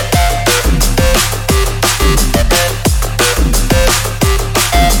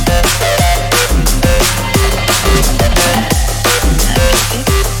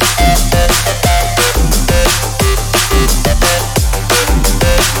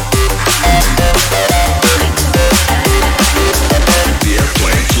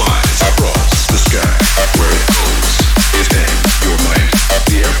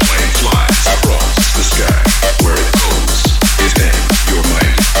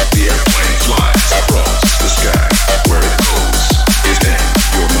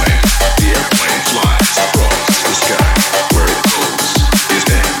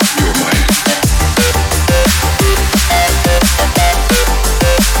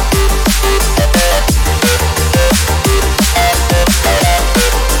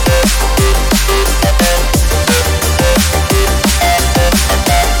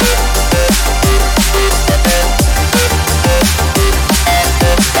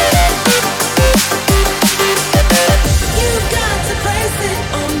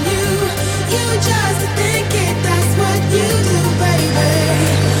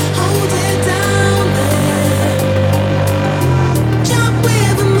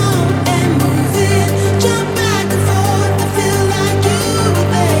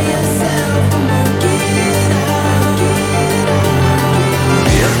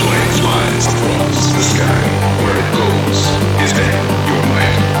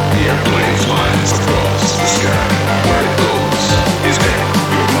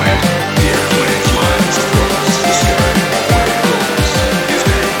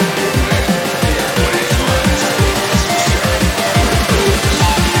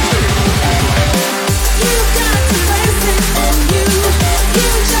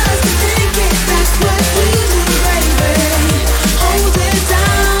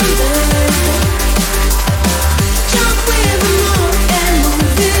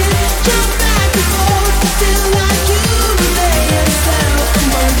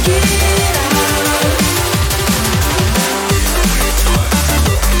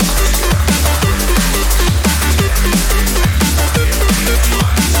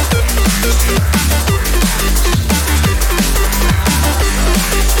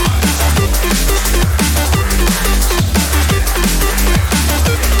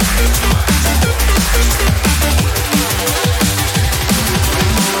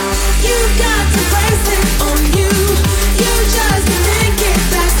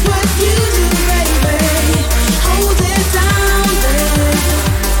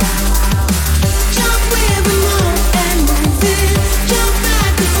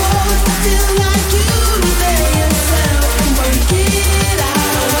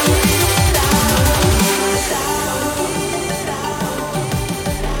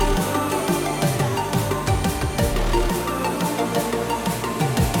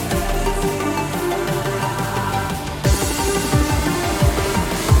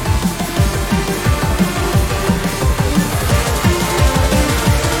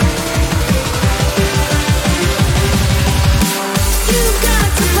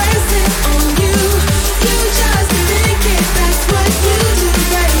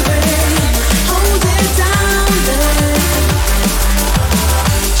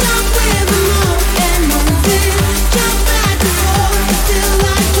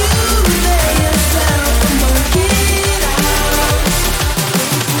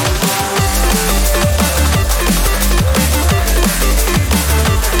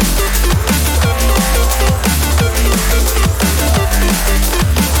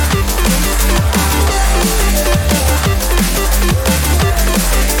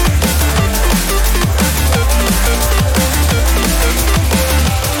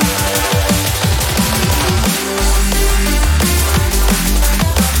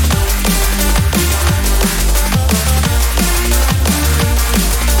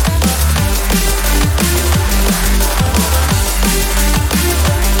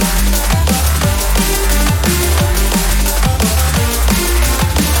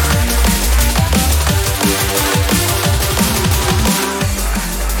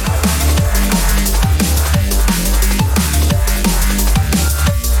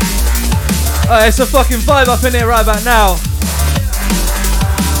 It's a fucking vibe up in here right about now.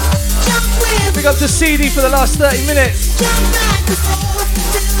 Big up to CD for the last 30 minutes.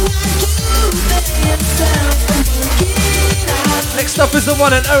 Next up is the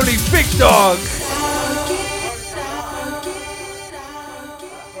one and only Big Dog.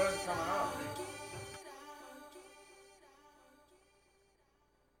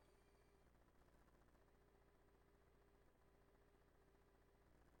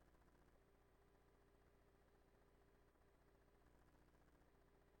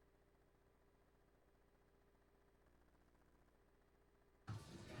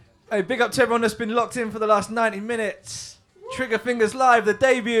 Hey, big up to everyone that's been locked in for the last 90 minutes. Trigga Fingaz Live, the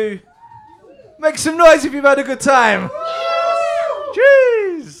debut. Make some noise if you've had a good time.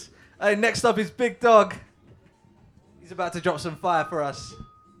 Jeez. Hey, next up is Big Dog. He's about to drop some fire for us.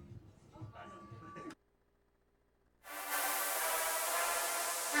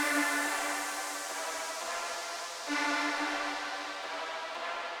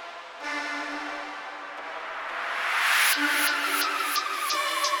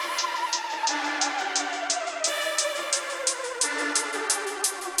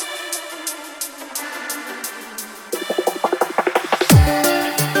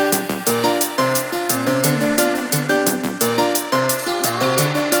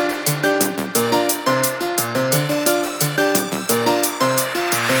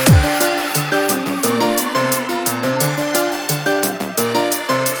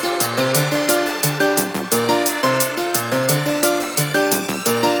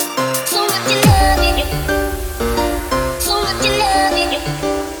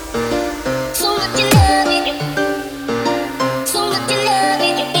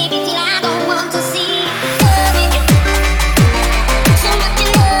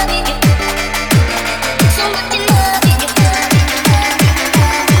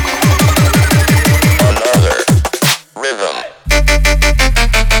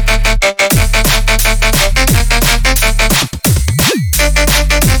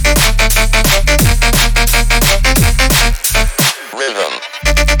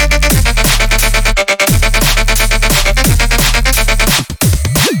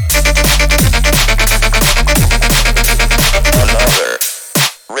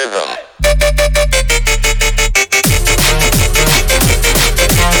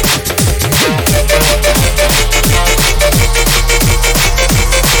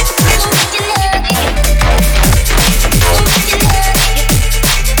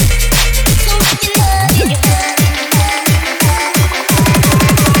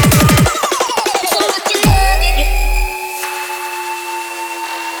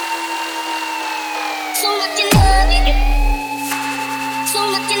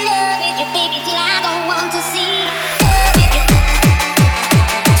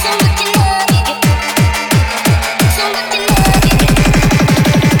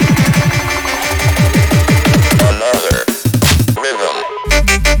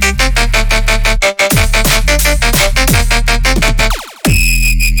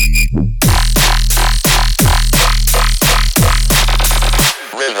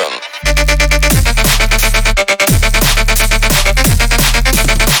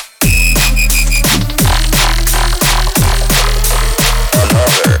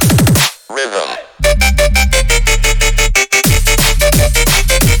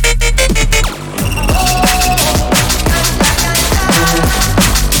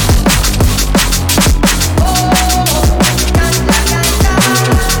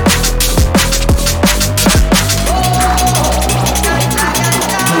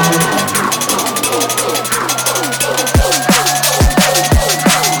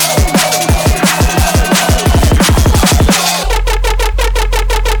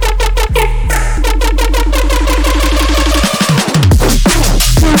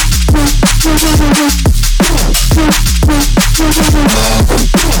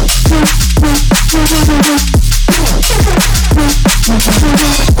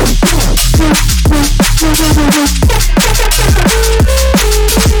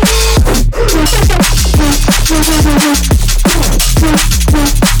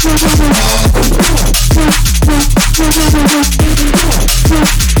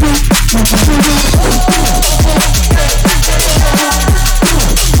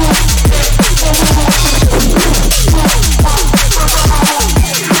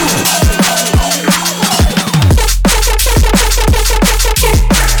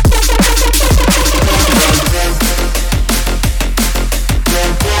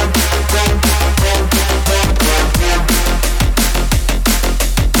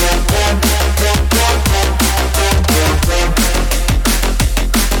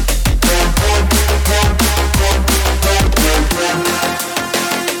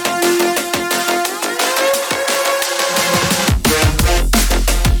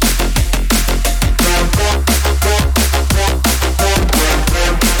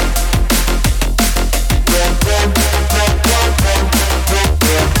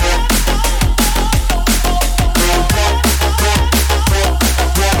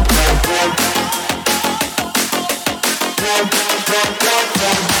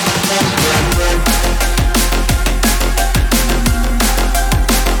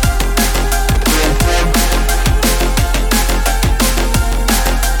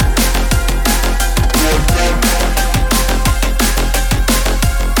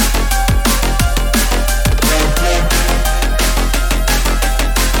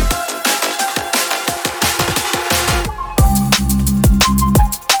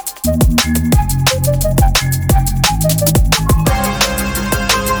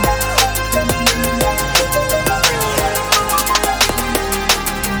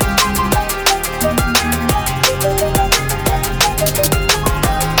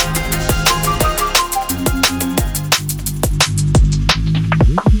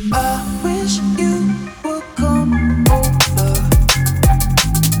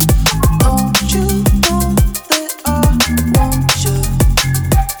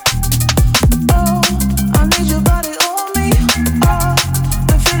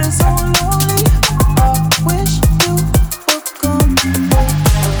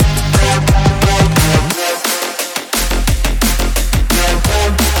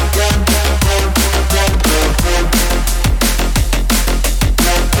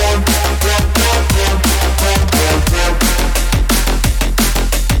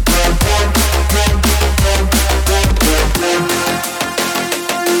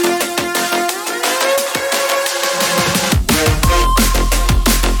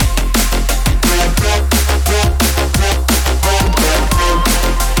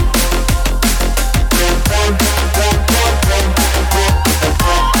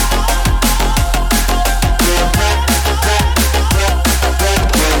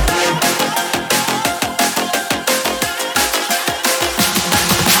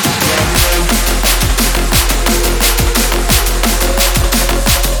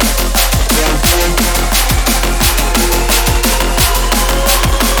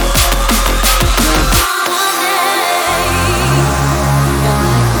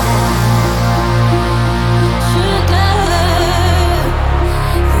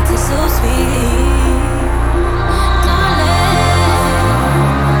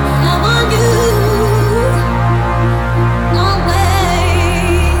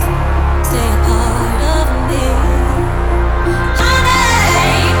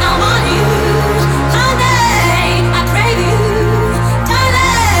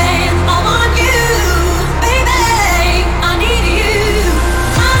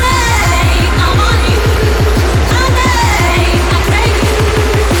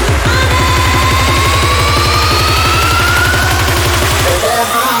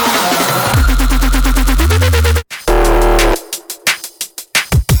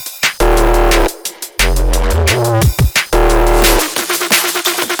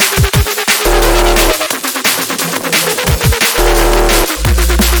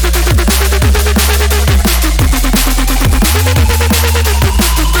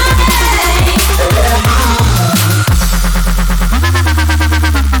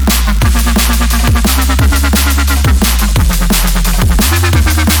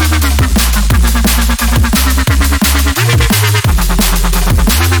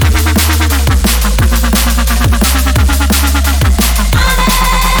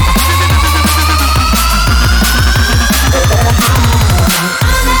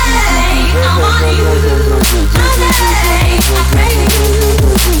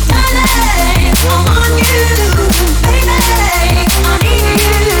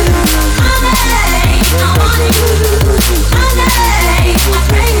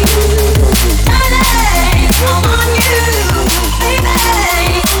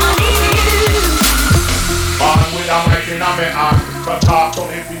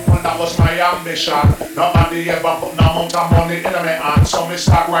 ambition. Nobody ever put no amount of money in my hand. So me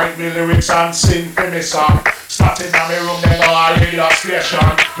start write me lyrics and sing for me song. Starting in my room, then go a radio station.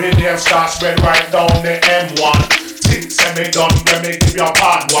 Me name start spread right down the M1. Think say me done when me give your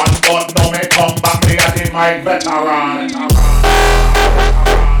part one. But now me come back, me a the mic veteran.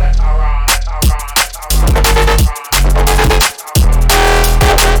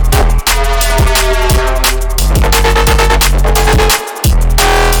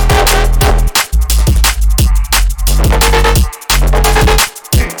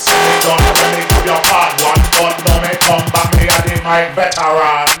 Come back, me a the mic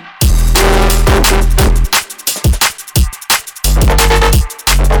veteran.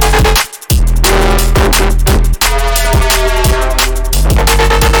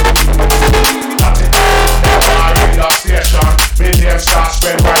 Me name start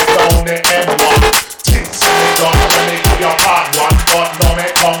spread right down the M1. Things me done when me give your part one. But now me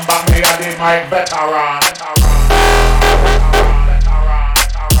come back, me a the mic veteran.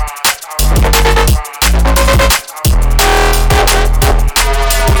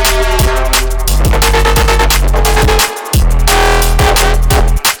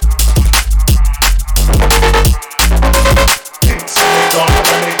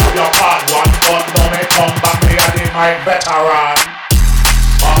 My veteran,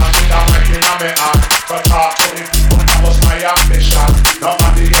 all I need a mic in my hand. But talk to the people, that was my ambition.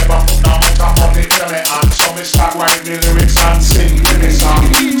 Nobody ever put no amount of money in my hand. So me start write me lyrics and sing me song.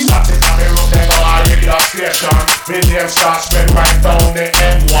 Starting on me room, then go a radio station. Me name start spread right down the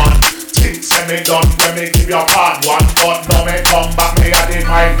M1. Things say me done when me give your part one. But now me come back, me a the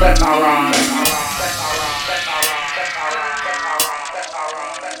mic veteran.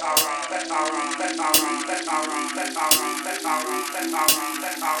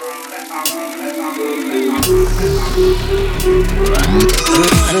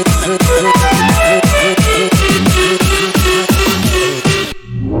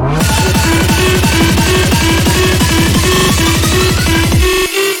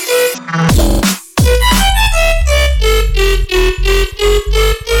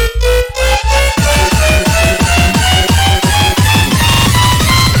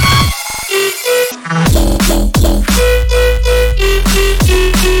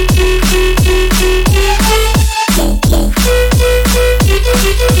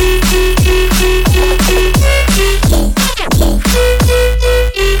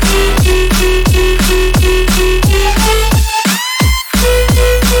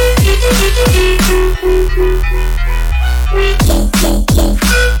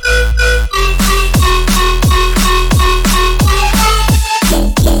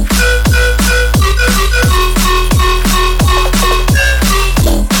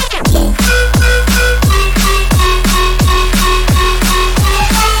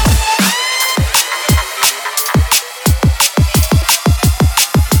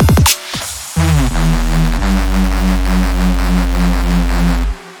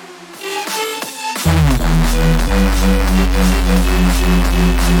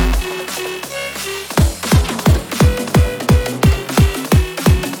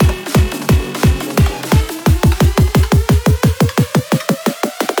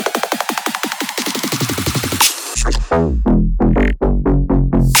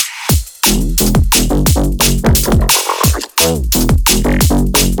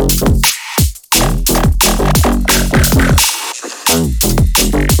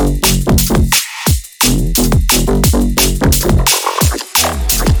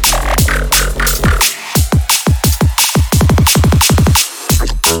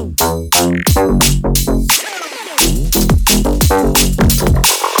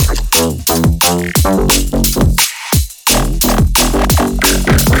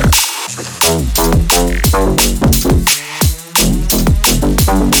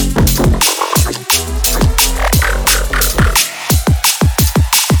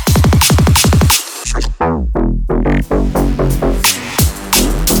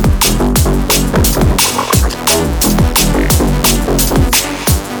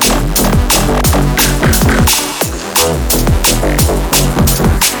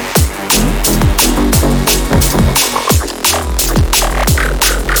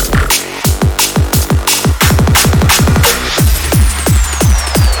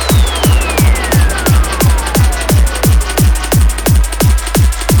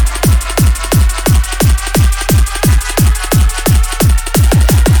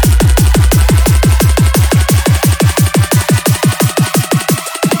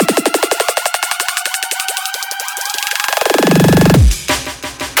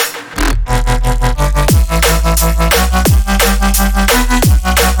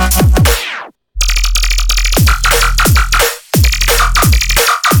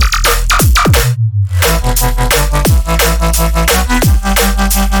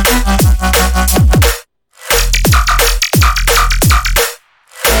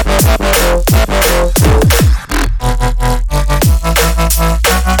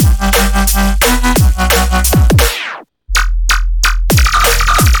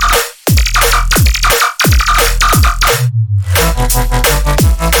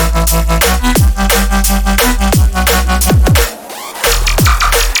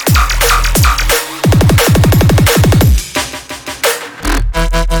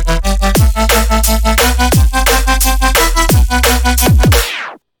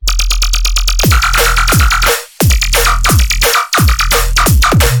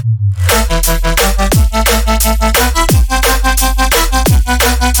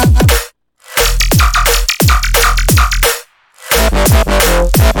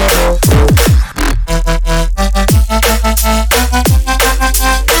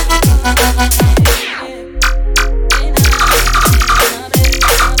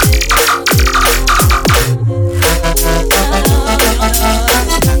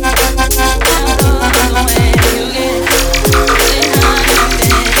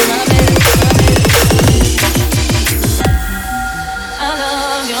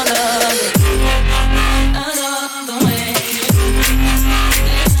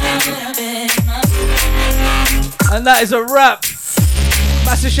 And that is a wrap.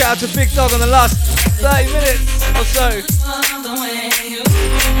 Massive shout out to Big Dog on the last 30 minutes or so.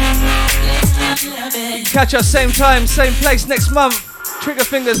 You can catch us same time, same place next month. Trigga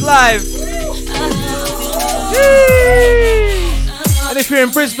Fingaz live. Yee! And if you're in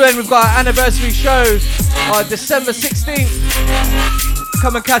Brisbane, we've got our anniversary show on December 16th.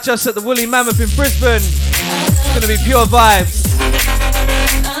 Come and catch us at the Woolly Mammoth in Brisbane. It's going to be pure vibes.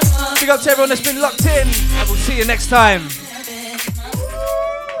 Big up to everyone that's been locked in, and we'll see you next time.